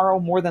tomorrow,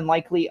 more than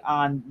likely,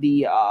 on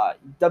the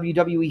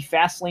WWE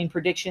Fastlane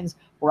predictions.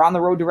 We're on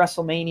the road to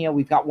WrestleMania.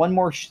 We've got one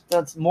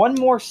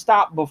more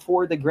stop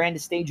before the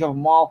grandest stage of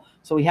them all,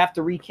 so we have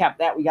to recap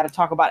that. We got to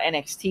talk about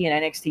NXT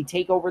and NXT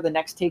TakeOver. The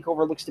next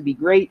TakeOver looks to be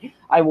great.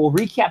 I will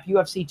recap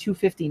UFC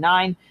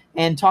 259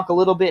 and talk a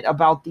little bit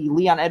about the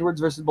Leon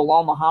Edwards versus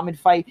Bilal Muhammad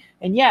fight.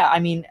 And yeah,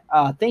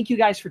 thank you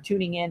guys for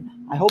tuning in.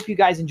 I hope you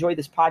guys enjoy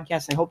this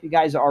podcast. I hope you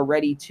guys are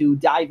ready to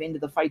dive into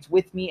the fights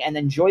with me and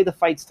enjoy the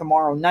fights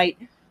tomorrow night.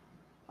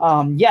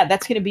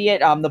 That's going to be it.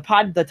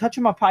 The Touch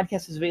 'em Up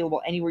podcast is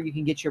available anywhere you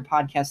can get your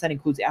podcast. That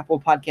includes Apple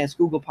Podcasts,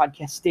 Google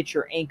Podcasts,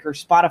 Stitcher, Anchor,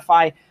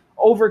 Spotify,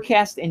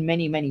 Overcast, and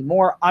many, many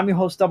more. I'm your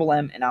host, Double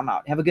M, and I'm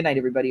out. Have a good night,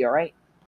 everybody. All right.